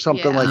 hours or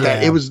something like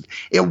that.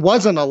 It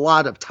wasn't a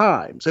lot of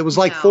times. It was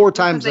like 4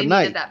 times a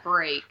night. That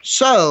break.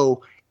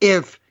 So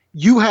if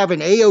you have an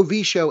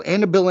AOV show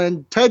and a Bill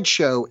and Ted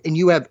show, and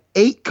you have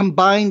 8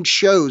 combined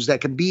shows that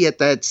can be at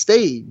that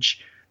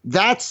stage,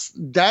 that's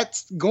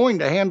going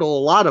to handle a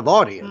lot of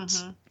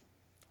audience.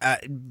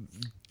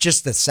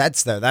 Just the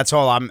sets, though. That's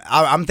all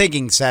I'm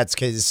thinking sets,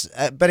 because,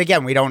 but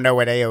again, we don't know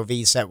what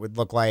AOV set would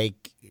look like.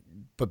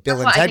 But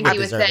Bill and Ted would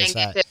deserve a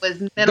set.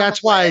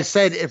 That's why I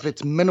said if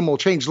it's minimal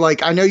change.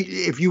 Like I know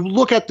if you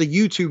look at the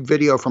YouTube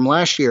video from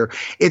last year,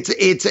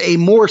 it's a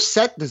more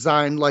set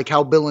design like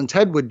how Bill and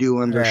Ted would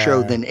do on their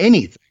show than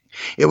anything.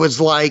 It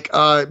was like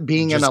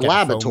being in a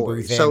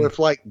laboratory. So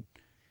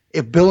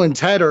if Bill and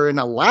Ted are in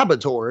a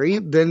laboratory,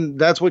 then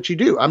that's what you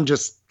do. I'm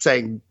just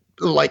saying,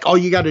 like all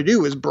you got to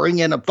do is bring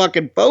in a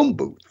fucking phone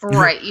booth.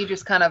 Right. You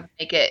just kind of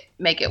make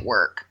it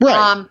work.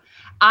 Right.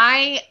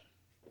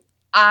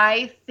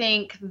 I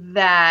think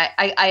that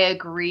I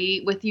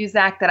agree with you,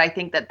 Zach, that I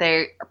think that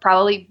they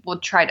probably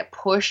would try to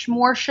push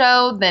more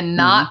show than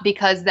not,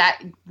 because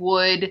that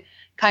would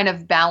kind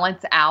of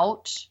balance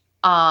out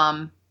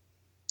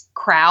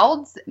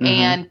crowds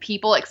and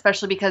people,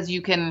 especially because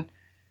you can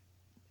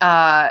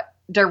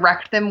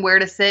direct them where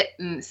to sit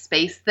and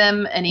space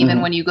them. And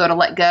even when you go to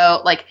let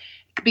go, like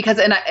because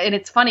and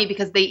it's funny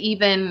because they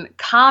even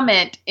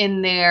comment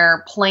in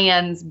their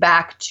plans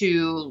back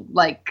to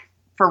like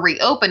for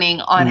reopening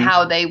on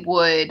how they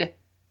would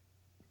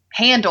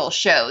handle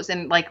shows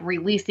and like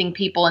releasing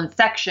people in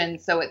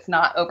sections so it's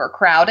not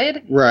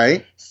overcrowded.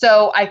 Right.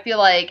 So I feel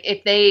like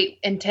if they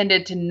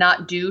intended to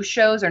not do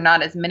shows or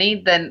not as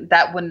many, then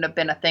that wouldn't have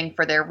been a thing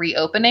for their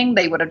reopening.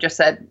 They would have just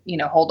said,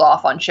 hold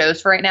off on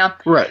shows for right now.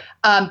 Right.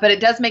 But it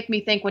does make me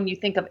think when you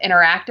think of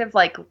interactive,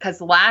 like, because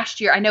last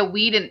year, I know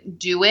we didn't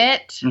do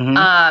it,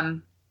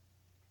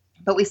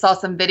 but we saw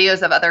some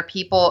videos of other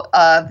people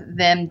of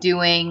them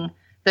doing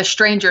the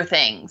Stranger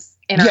Things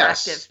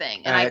interactive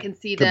thing. And I can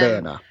see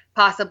them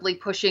possibly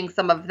pushing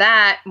some of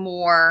that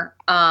more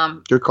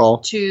good call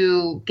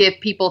to give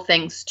people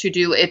things to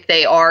do if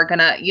they are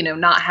gonna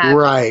not have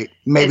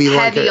maybe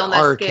like heavy an on the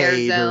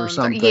arcade scare or zones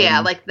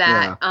something like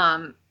that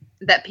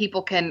that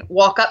people can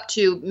walk up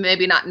to,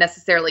 maybe not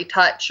necessarily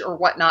touch or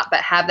whatnot, but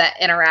have that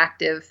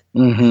interactive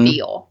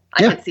feel.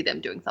 I could see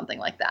them doing something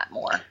like that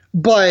more.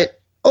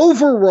 But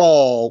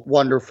overall,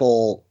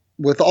 wonderful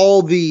with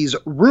all these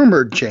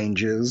rumored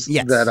changes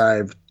that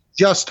I've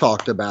just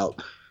talked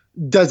about.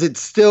 Does it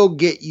still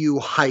get you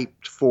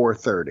hyped for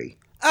 30?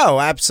 Oh,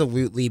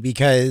 absolutely,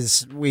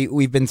 because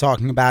we've been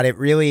talking about it.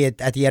 Really,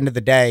 at the end of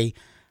the day,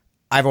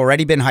 I've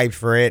already been hyped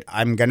for it.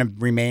 I'm going to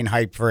remain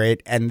hyped for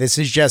it. And this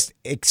is just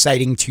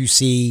exciting to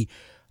see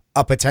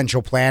a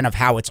potential plan of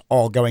how it's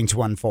all going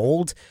to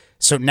unfold.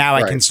 So now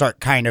I can start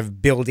kind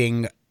of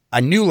building a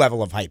new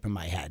level of hype in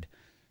my head.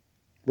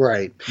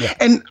 Right. Yeah.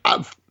 And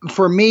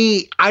for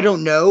me, I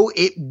don't know.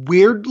 It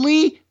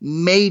weirdly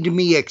made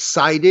me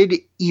excited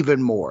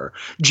even more.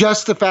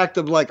 Just the fact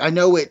of like, I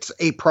know it's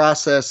a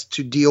process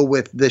to deal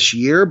with this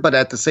year, but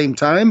at the same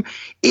time,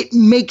 it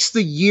makes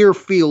the year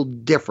feel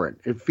different.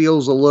 It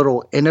feels a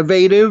little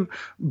innovative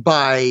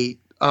by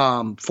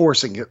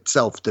forcing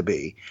itself to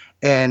be.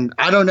 And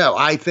I don't know.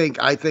 I think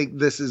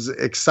this is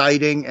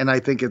exciting, and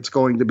I think it's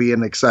going to be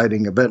an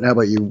exciting event. How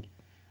about you?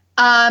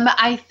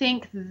 I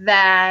think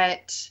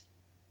that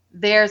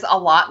there's a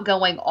lot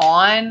going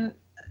on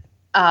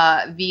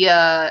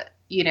via,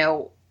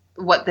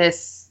 what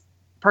this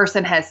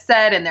person has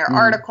said in their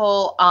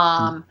article.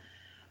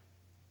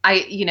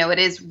 It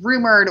is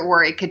rumored,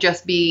 or it could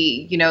just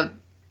be,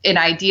 an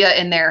idea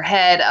in their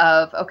head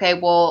of, okay,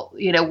 well,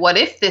 what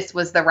if this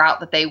was the route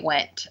that they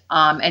went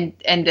and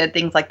did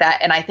things like that.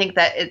 And I think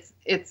that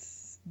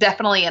it's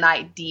definitely an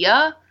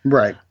idea.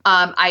 Right.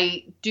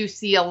 I do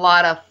see a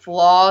lot of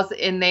flaws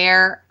in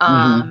there.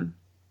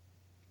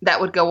 That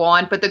would go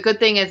on. But the good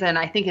thing is, and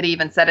I think it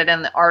even said it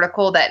in the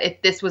article, that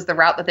if this was the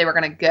route that they were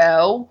going to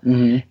go,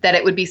 that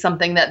it would be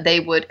something that they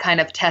would kind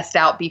of test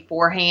out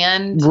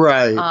beforehand.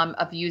 Right.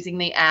 Of using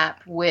the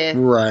app with,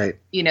 the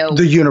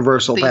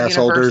universal pass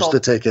holders, the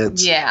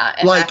tickets. Yeah.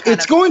 Like,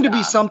 it's going to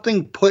be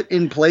something put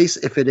in place,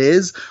 if it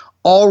is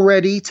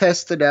already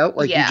tested out,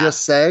 like you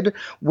just said,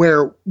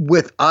 where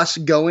with us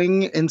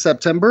going in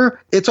September,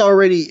 it's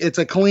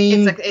a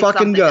clean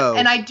fucking go.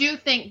 And I do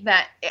think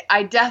that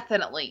I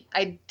definitely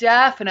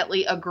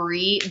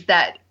agree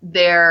that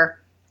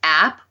their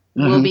app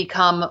will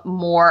become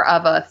more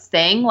of a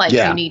thing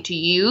you need to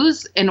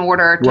use in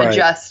order to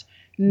just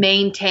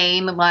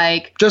maintain,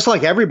 like, just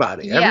like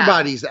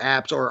everybody's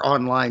apps or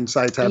online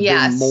sites have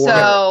been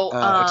more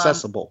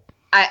accessible.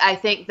 I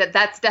think that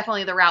that's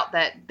definitely the route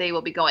that they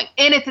will be going.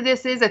 And if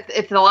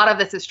a lot of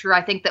this is true,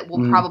 I think that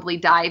we'll probably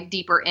dive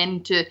deeper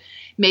into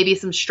maybe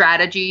some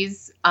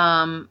strategies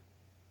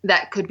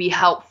that could be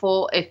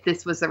helpful if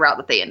this was the route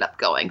that they end up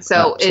going.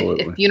 So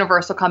if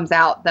Universal comes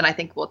out, then I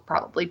think we'll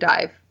probably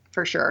dive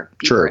for sure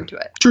deeper into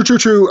it. True.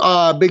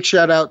 Big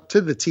shout out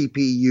to the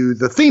TPU,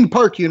 the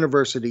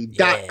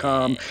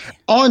themeparkuniversity.com,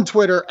 on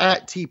Twitter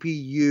at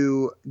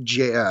TPUJosh.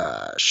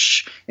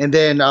 And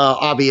then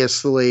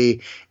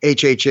obviously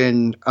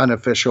HHN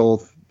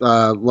unofficial.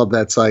 Love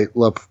that site.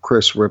 Love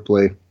Chris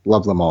Ripley.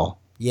 Love them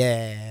all.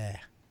 Yeah.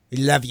 We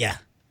love ya.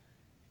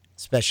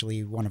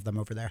 Especially one of them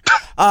over there.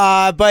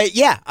 But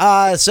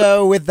yeah,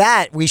 so with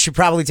that, we should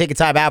probably take a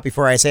time out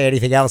before I say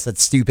anything else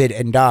that's stupid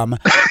and dumb.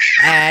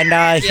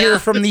 And hear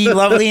from the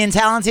lovely and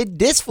talented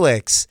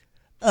Disflix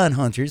on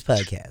Hunters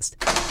Podcast.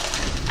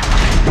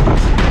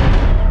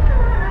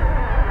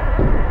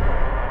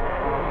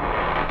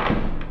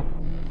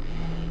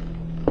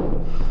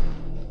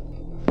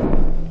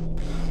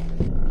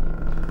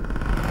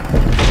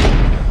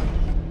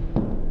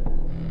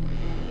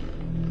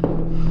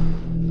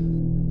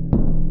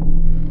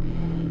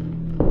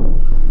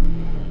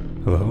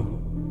 Hello?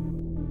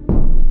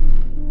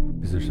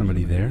 Is there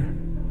somebody there?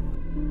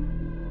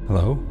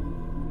 Hello?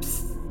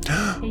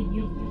 Hey,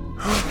 you.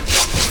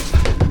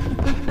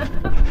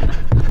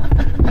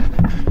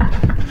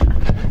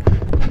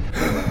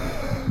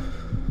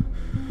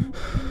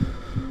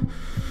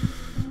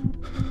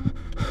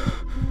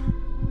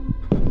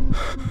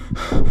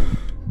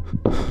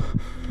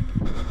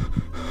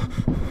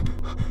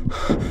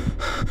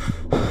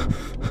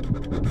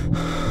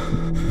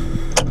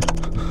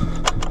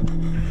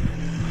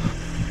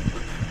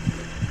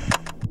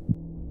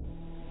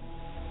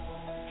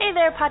 Hey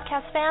there,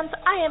 podcast fans.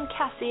 I am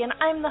Cassie, and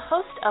I'm the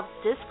host of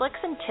Disflicks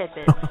and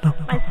Tidbits,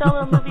 my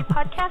solo movie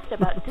podcast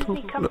about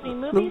Disney Company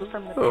movies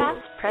from the past,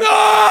 present,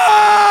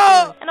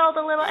 and all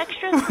the little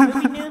extras,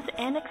 movie news,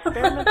 and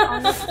experiments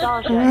on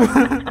nostalgia in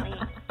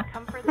between.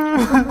 Come for the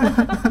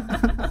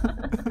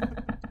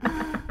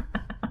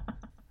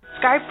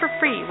Subscribe for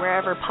free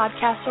wherever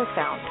podcasts are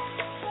found.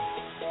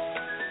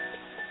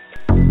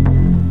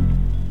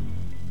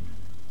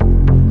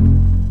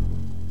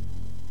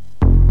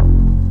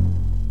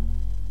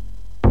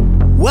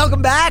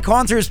 Welcome back,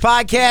 Haunters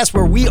Podcast,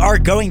 where we are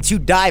going to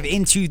dive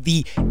into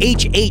the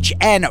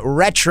HHN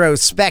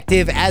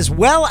retrospective, as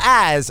well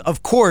as,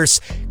 of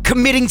course,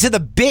 committing to the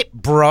bit,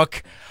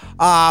 Brooke.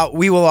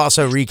 We will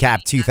also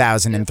recap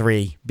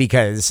 2003,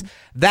 because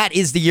that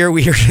is the year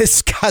we are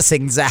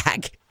discussing,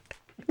 Zach.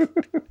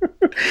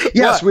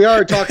 Yes, we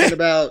are talking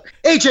about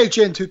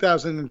HHN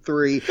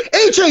 2003,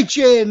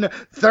 HHN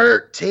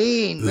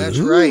 13. That's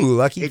right.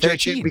 Lucky HHN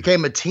 13.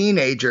 became a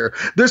teenager.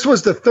 This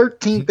was the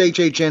 13th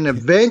HHN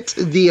event.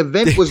 The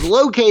event was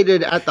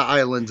located at the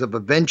Islands of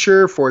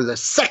Adventure for the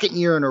second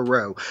year in a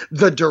row.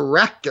 The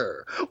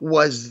director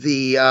was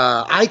the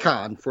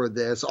icon for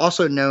this,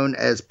 also known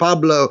as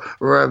Pablo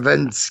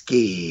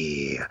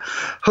Ravinsky,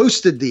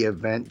 hosted the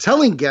event,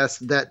 telling guests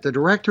that the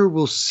director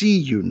will see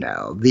you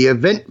now. The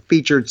event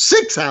featured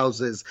 6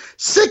 houses,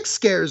 6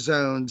 scare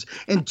zones,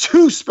 and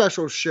 2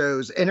 special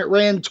shows, and it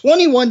ran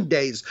 21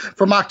 days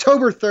from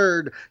October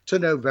 3rd to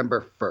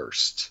November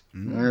 1st.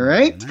 All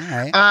right.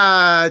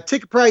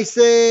 Ticket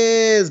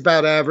prices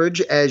about average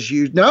as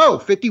you know,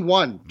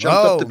 51. Jumped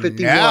up to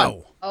 51.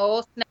 No.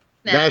 Oh, snap.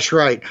 That's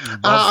right.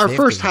 Our 50.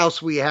 first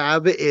house we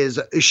have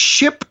is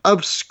Ship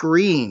of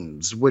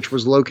Screens, which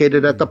was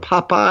located at the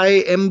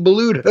Popeye and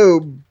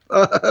Bluto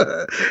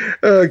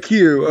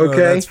queue. Okay,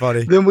 that's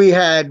funny. Then we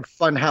had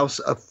Funhouse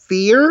of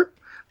Fear.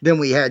 Then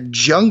we had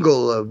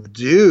Jungle of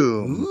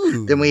Doom.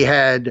 Ooh. Then we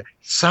had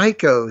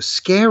Psycho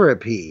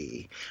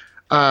Scarapy.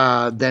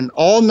 Then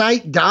All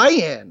Night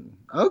Die-In.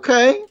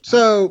 Okay,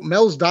 so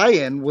Mel's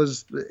Die-In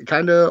was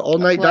kind of All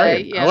Night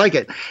Die-In. Yeah. I like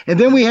it. And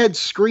then we had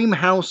Scream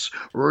House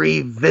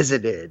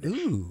Revisited.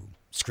 Ooh.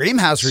 Scream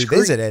House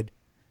Revisited.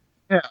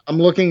 Yeah, I'm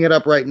looking it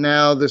up right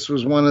now. This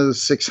was one of the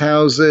 6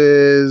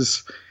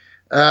 houses.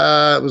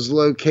 It was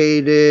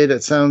located at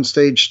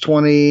Soundstage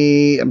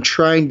 20. I'm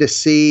trying to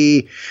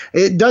see.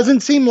 It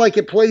doesn't seem like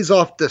it plays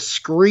off the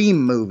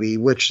Scream movie,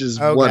 which is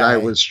what I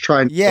was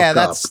trying to look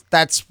up.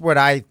 That's what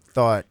I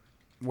thought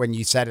when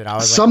you said it. I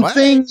was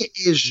Something like, what?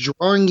 is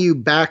drawing you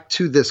back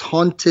to this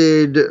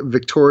haunted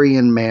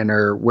Victorian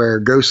manor where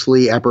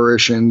ghostly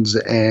apparitions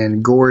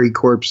and gory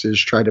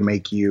corpses try to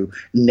make you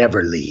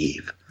never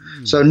leave.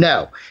 So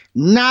no,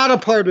 not a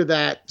part of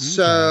that. Okay.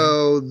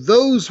 So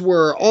those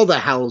were all the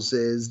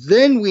houses.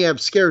 Then we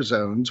have scare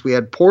zones. We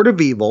had Port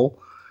of Evil,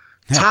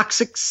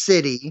 Toxic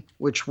City,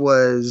 which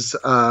was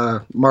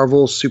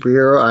Marvel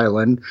Superhero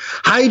Island,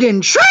 Hide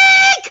and Shriek.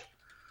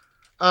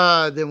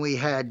 Then we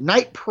had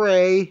Night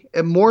Prey,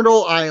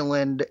 Immortal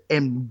Island,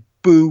 and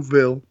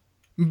Booville.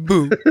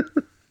 Boo.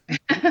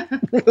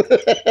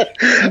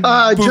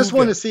 Just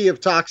want to see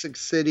if Toxic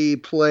City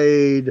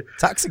played.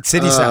 Toxic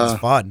City sounds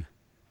fun.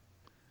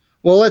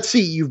 Well, let's see.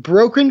 You've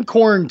broken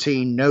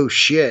quarantine. No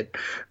shit.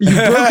 You've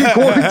broken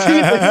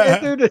quarantine and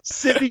entered a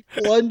city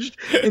plunged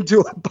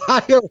into a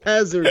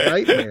biohazard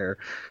nightmare.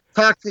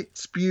 Toxic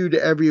spewed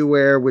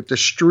everywhere with the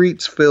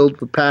streets filled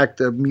with packed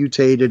of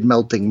mutated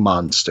melting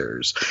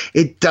monsters.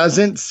 It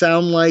doesn't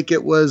sound like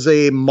it was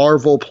a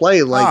Marvel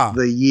play like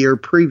the year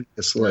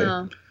previously.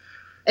 No.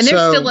 And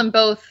they're still in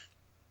both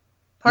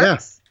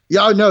parts?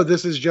 Yeah, no,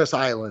 this is just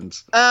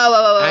Islands.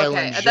 Oh,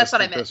 okay. That's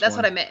what I meant. That's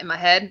what I meant in my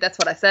head. That's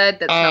what I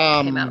said. That's not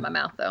what came out of my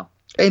mouth, though.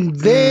 And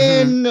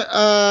then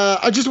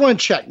I just want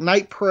to check.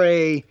 Night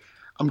Prey,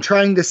 I'm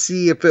trying to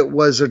see if it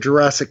was a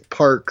Jurassic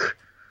Park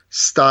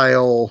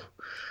style.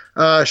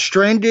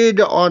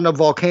 Stranded on a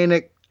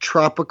volcanic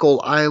tropical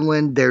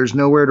island, there's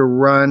nowhere to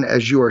run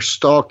as you are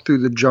stalked through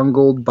the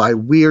jungle by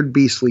weird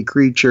beastly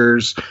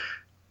creatures.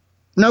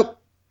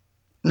 Nope.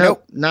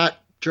 Not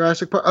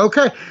Jurassic Park.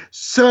 Okay,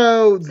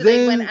 so then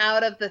they went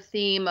out of the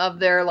theme of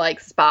their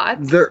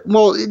spots. I'll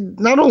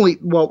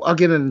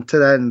get into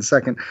that in a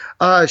second.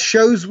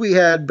 Shows we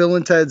had Bill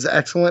and Ted's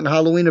Excellent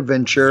Halloween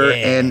Adventure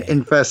and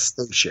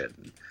Infestation.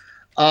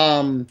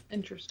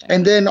 Interesting.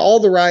 And then all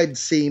the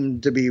rides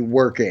seemed to be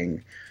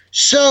working.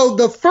 So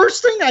the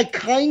first thing I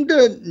kind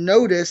of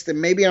noticed,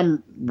 and maybe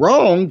I'm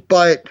wrong,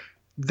 but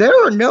there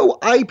are no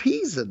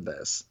IPs in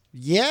this.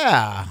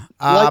 Yeah.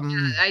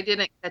 I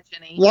didn't catch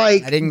any. I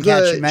didn't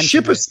catch you mention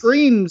Ship of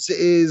Screams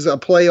is a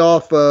play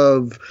off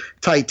of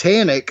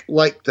Titanic,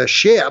 like the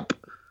ship.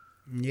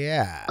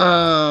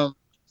 Yeah.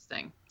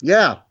 Interesting.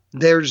 Yeah.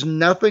 There's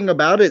nothing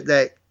about it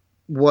that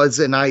was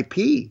an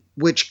IP,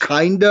 which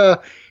kind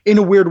of, in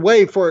a weird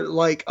way, for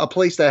a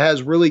place that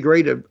has really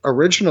great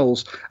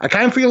originals, I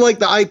kind of feel like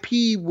the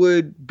IP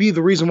would be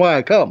the reason why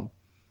I come.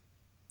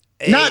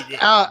 Not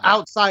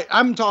outside.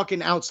 I'm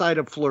talking outside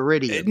of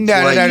Floridian.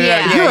 No.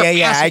 Yeah.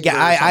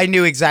 I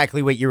knew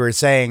exactly what you were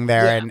saying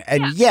there,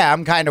 and yeah,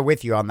 I'm kind of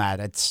with you on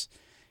that.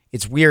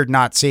 it's weird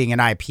not seeing an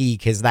IP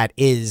because that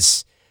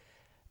is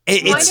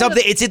it's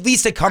something. It's at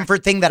least a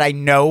comfort thing that I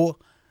know,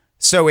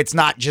 so it's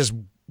not just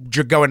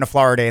going to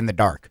Florida in the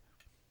dark.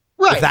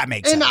 Right. If that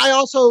makes sense. And I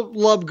also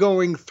love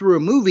going through a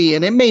movie,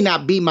 and it may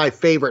not be my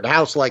favorite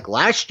house like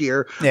last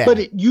year, but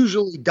it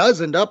usually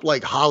does end up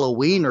like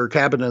Halloween or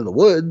Cabin in the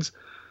Woods.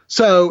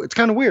 So it's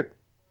kind of weird.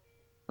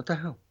 What the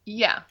hell?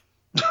 Yeah.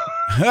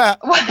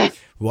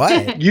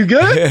 What? You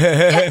good?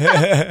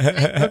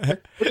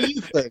 What do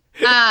you think?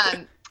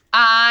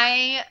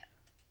 I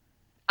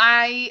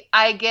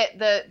get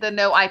the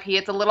no IP.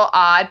 It's a little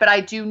odd, but I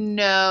do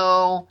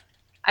know.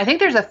 I think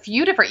there's a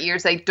few different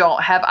years they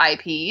don't have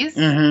IPs.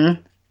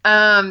 Mm-hmm.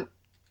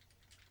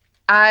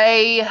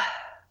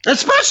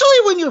 Especially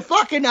when your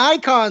fucking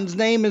icon's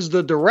name is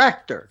the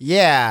director.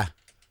 Yeah.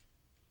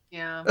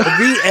 Yeah.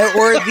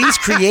 Or at least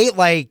create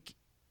like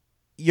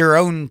your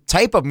own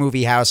type of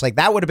movie house. Like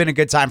that would have been a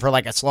good time for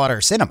like a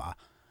Slaughter Cinema.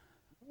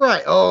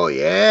 Right. Oh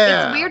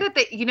yeah. It's weird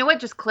that you know what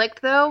just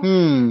clicked though?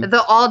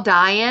 The All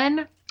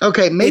Die-In.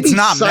 Okay, maybe it's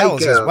not Psycho.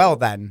 Mel's as well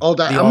then. I'm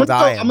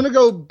gonna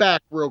go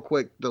back real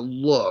quick to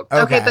look.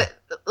 Okay, but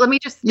let me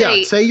just say.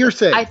 Yeah, say your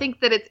thing. I think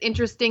that it's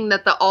interesting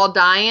that the All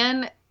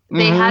Die-In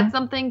they had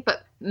something,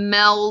 but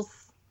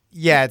Mel's.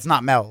 Yeah, it's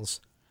not Mel's.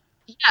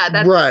 Yeah,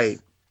 that's right.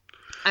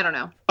 I don't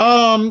know.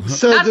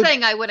 So not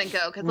saying I wouldn't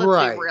go because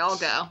let's see where I'll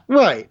go.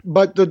 Right,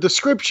 but the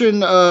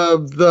description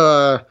of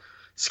the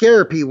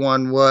Scarapy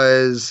one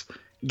was.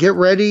 Get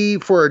ready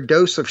for a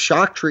dose of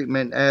shock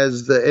treatment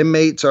as the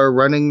inmates are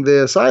running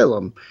the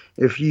asylum.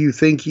 If you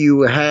think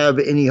you have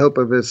any hope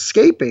of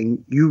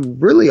escaping, you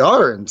really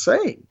are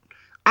insane.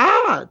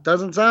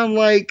 Doesn't sound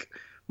like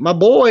my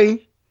boy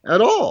at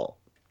all.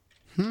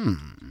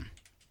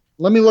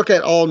 Let me look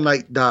at All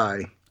Night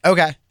Die.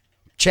 Okay.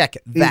 Check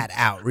that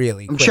out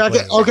really quickly.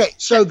 Okay,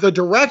 so the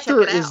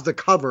director is the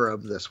cover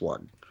of this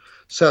one.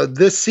 So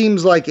this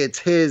seems like it's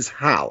his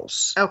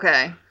house.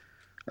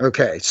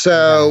 Okay,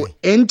 so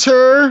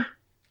enter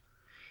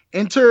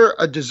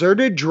a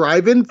deserted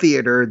drive-in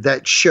theater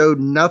that showed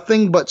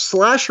nothing but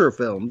slasher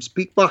films.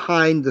 Peek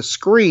behind the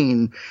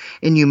screen,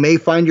 and you may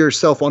find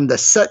yourself on the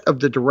set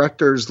of the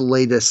director's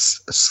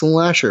latest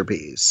slasher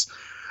piece.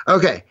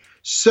 Okay,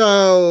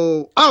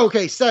 so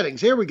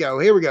settings. Here we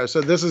go.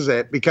 So this is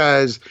it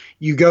because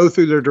you go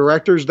through the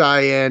director's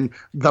die-in,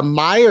 the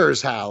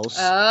Myers house,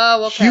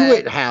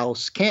 Hewitt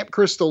house, Camp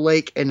Crystal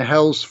Lake, and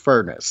Hell's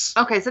Furnace.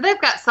 Okay, so they've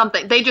got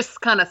something. They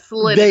just kind of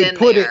slid it in there. They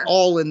put it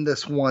all in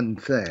this one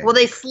thing. Well,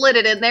 they slid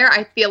it in there,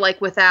 I feel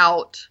like,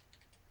 without...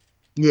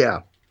 Yeah.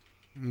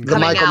 The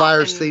Michael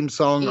Myers theme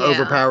song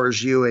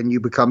overpowers you, and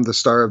you become the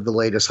star of the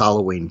latest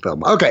Halloween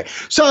film. Okay,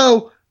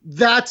 so...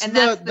 That's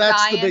the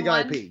big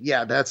one? IP.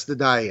 Yeah, that's the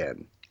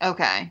die-in.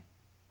 Okay.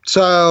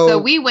 So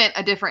we went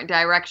a different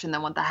direction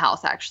than what the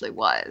house actually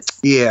was.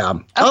 Yeah.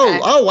 Okay.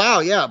 Oh wow,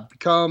 yeah.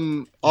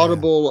 Become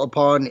audible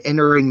upon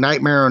entering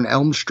Nightmare on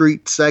Elm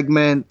Street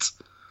segment.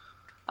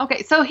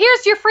 Okay, so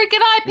here's your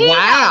freaking IP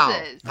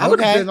houses. I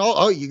would have been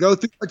you go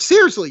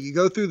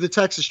through the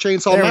Texas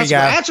Chainsaw Massacre.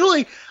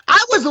 Actually,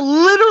 I was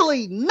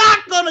literally not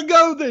going to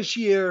go this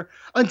year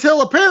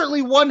until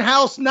apparently one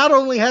house not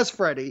only has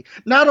Freddy,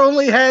 not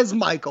only has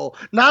Michael,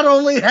 not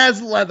only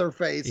has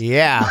Leatherface.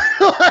 Yeah.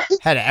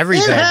 Had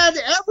everything. It had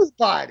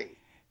everybody.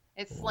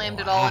 It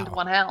slammed it all into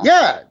one house.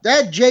 Yeah,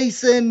 that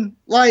Jason,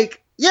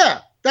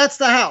 that's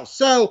the house.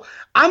 So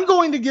I'm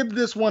going to give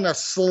this one a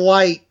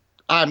slight,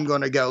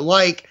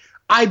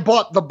 I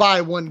bought the buy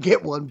one,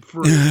 get one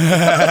free.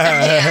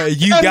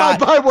 You got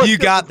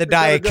the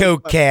Diet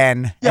Coke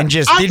can and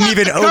just didn't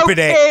even open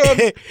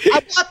it. I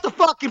bought the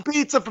fucking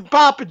pizza from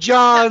Papa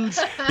John's.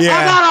 Yeah.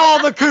 I got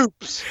all the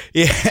coops.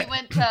 Yeah. We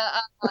went to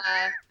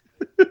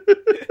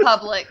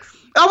Publix.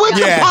 I went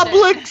to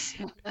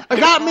Publix. I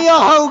got me a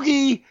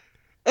hoagie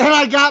and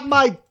I got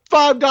my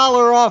 $5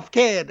 off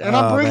can, and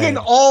I'm bringing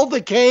all the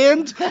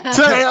cans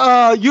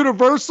to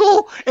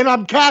Universal, and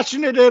I'm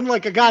cashing it in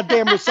like a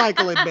goddamn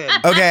recycling bin.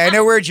 Okay, I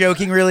know we're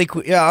joking really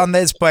on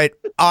this, but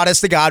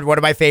honest to God, one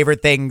of my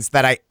favorite things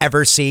that I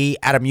ever see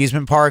at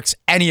amusement parks,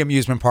 any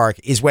amusement park,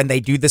 is when they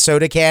do the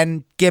soda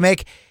can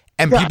gimmick,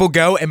 and people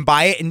go and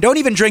buy it and don't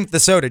even drink the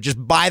soda, just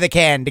buy the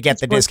can to get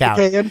the discount,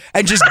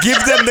 and just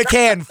give them the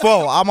can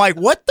full. I'm like,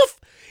 what the?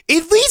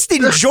 At least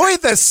enjoy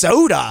the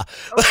soda,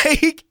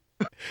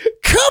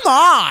 Come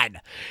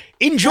on.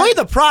 Enjoy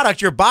the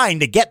product you're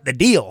buying to get the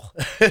deal.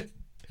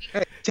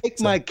 Hey,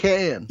 take my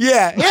can.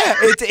 Yeah.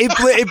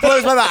 It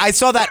blows my mind. I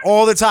saw that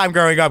all the time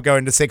growing up,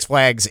 going to Six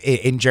Flags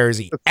in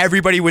Jersey.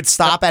 Everybody would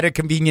stop at a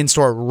convenience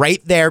store right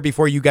there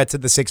before you got to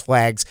the Six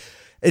Flags.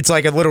 It's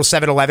like a little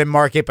 7-Eleven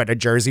market, but a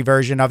Jersey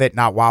version of it,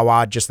 not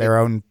Wawa, just their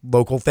own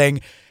local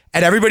thing.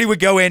 And everybody would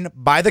go in,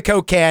 buy the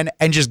Coke can,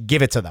 and just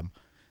give it to them.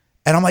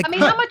 And I'm like,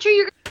 how much are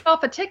you going to get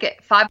off a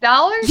ticket? $5?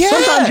 Yeah.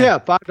 Sometimes,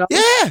 $5.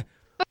 Yeah.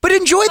 But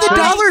enjoy the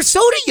dollar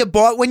soda you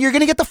bought when you're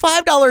going to get the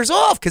 $5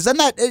 off, because then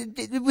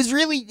it was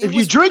really... If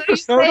you drink the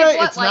soda,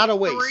 it's not a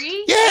waste.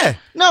 3? Yeah.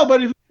 No,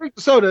 but if you drink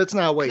the soda, it's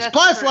not a waste.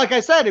 Plus, true. Like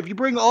I said, if you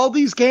bring all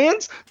these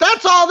cans,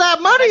 that's all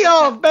that money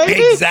off, baby.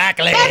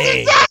 Exactly. That's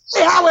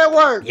exactly how it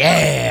works.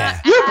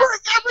 Yeah. You bring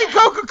every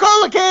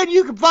Coca-Cola can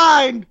you can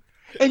find,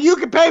 and you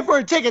can pay for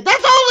a ticket.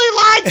 That's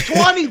only like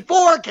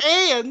 24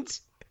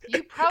 cans.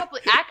 You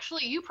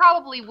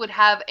probably would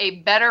have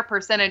a better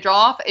percentage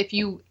off if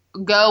you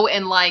go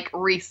and like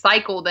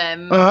recycle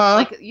them.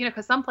 Like, you know,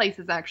 because some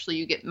places actually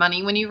you get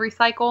money when you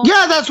recycle.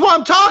 Yeah, that's what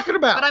I'm talking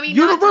about. But I mean,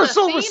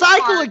 Universal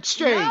Recycle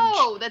Exchange.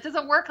 No, that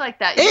doesn't work like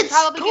that. You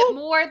probably get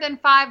more than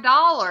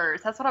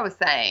 $5. That's what I was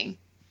saying.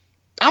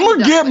 I'm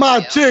gonna get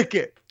my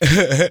ticket.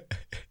 I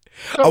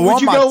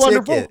want my ticket.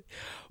 Wonderful?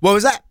 What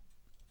was that?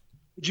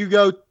 Did you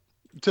go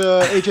to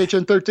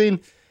HHN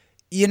 13?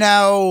 You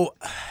know,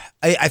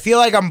 I feel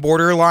like I'm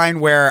borderline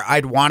where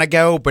I'd want to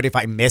go, but if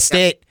I missed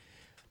it,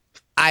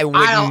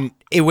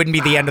 it wouldn't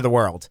be the end of the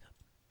world.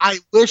 I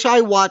wish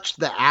I watched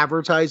the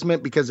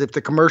advertisement, because if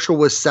the commercial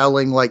was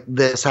selling like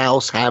this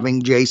house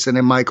having Jason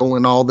and Michael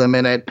and all them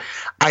in it,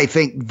 I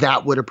think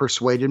that would have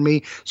persuaded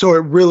me. So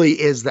it really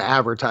is the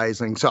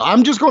advertising. So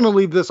I'm just going to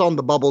leave this on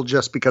the bubble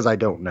just because I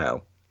don't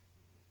know.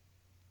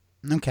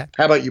 Okay.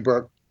 How about you,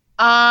 Brooke?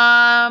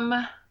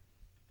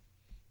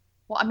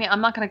 Well, I mean, I'm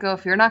not going to go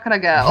if you're not going to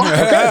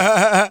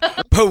go.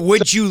 But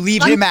would you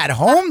leave him at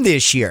home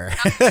this year?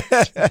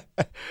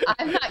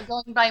 I'm not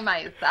going by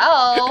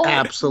myself.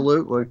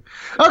 Absolutely.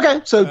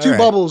 Okay, so two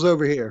bubbles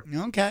over here.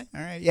 Okay,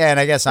 all right. Yeah, and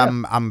I guess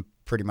I'm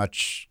pretty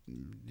much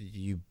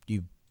you.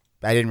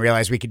 I didn't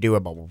realize we could do a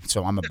bubble,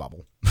 so I'm a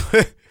bubble.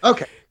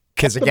 Okay.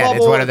 Because again,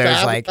 it's one of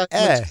those like.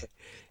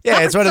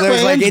 Yeah, it's one of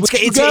those like would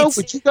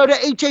you go to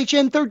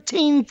HHN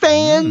 13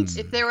 fans?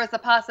 If there was a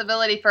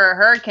possibility for a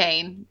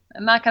hurricane,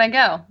 I'm not going to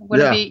go. Would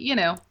it be, you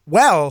know?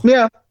 Well,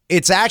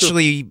 it's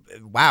actually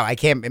wow. I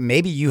can't.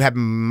 Maybe you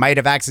might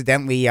have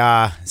accidentally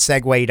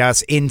segued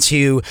us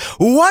into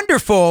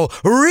wonderful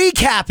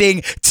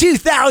recapping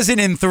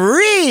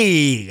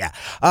 2003.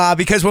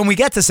 Because when we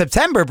get to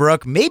September,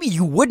 Brooke, maybe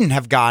you wouldn't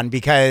have gone,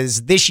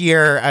 because this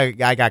year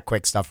I got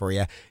quick stuff for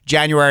you.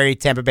 January,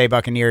 Tampa Bay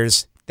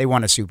Buccaneers, they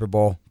won a Super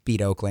Bowl. Beat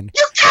Oakland.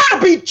 You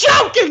gotta be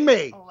joking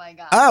me! Oh my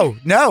God. Oh,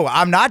 no,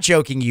 I'm not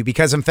joking you,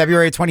 because on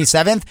February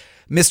 27th,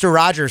 Mr.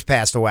 Rogers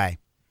passed away.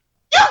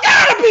 You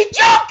gotta be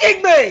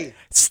joking me!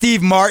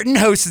 Steve Martin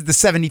hosted the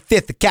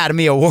 75th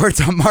Academy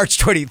Awards on March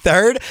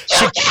 23rd.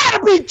 You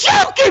gotta be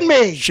joking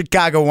me!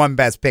 Chicago won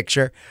Best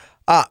Picture.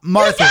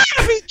 Martha, you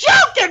gotta be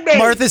joking me!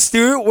 Martha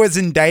Stewart was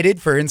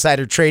indicted for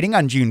insider trading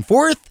on June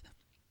 4th.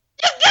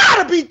 You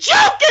gotta be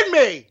joking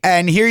me!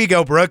 And here you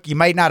go, Brooke. You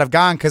might not have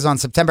gone, because on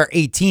September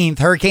 18th,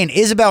 Hurricane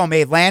Isabel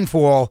made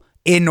landfall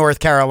in North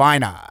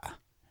Carolina.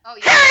 Oh,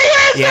 yeah.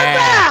 Hey,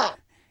 Isabel!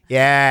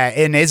 Yeah,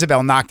 and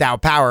Isabel knocked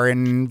out power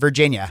in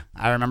Virginia.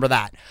 I remember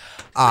that.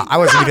 I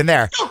wasn't even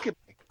there.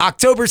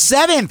 October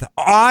 7th,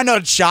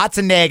 Arnold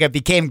Schwarzenegger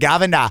became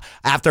governor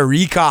after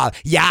recall.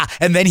 Yeah,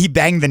 and then he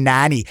banged the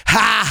nanny.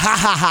 Ha, ha,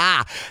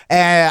 ha,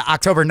 ha.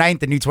 October 9th,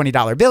 the new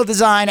 $20 bill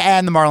design,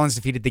 and the Marlins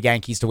defeated the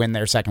Yankees to win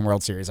their second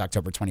World Series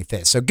October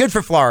 25th. So good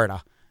for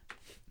Florida.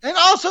 And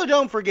also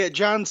don't forget,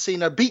 John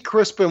Cena beat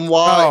Chris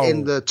Benoit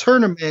in the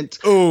tournament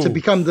to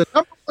become the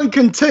number one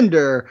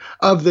contender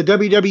of the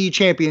WWE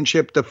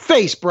Championship to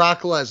face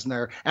Brock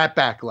Lesnar at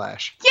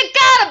Backlash. You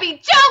gotta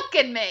be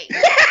joking me!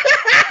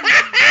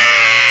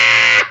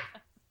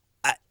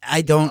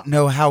 I don't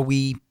know how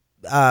we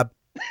on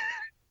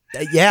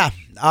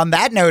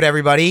that note,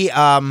 everybody,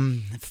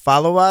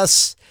 follow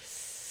us.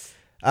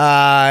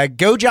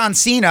 Go John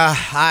Cena.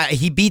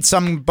 He beat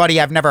somebody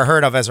I've never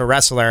heard of as a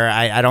wrestler.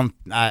 I don't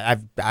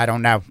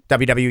know.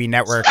 WWE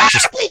Network.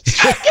 Just be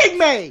joking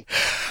me.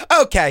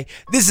 Okay,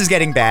 this is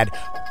getting bad.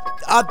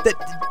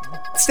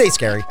 Stay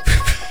scary.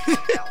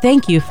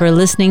 Thank you for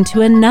listening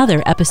to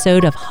another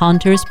episode of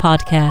Haunters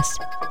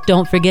Podcast.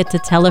 Don't forget to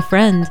tell a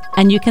friend,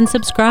 and you can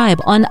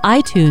subscribe on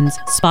iTunes,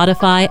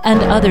 Spotify,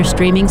 and other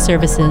streaming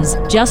services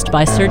just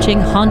by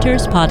searching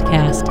Haunters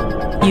Podcast.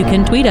 You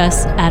can tweet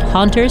us at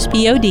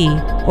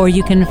HauntersPod, or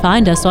you can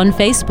find us on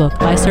Facebook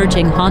by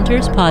searching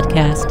Haunters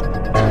Podcast.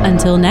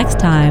 Until next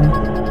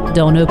time,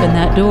 don't open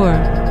that door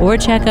or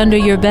check under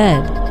your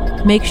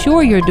bed. Make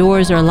sure your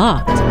doors are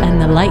locked and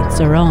the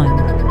lights are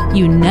on.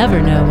 You never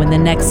know when the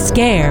next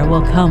scare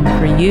will come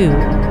for you.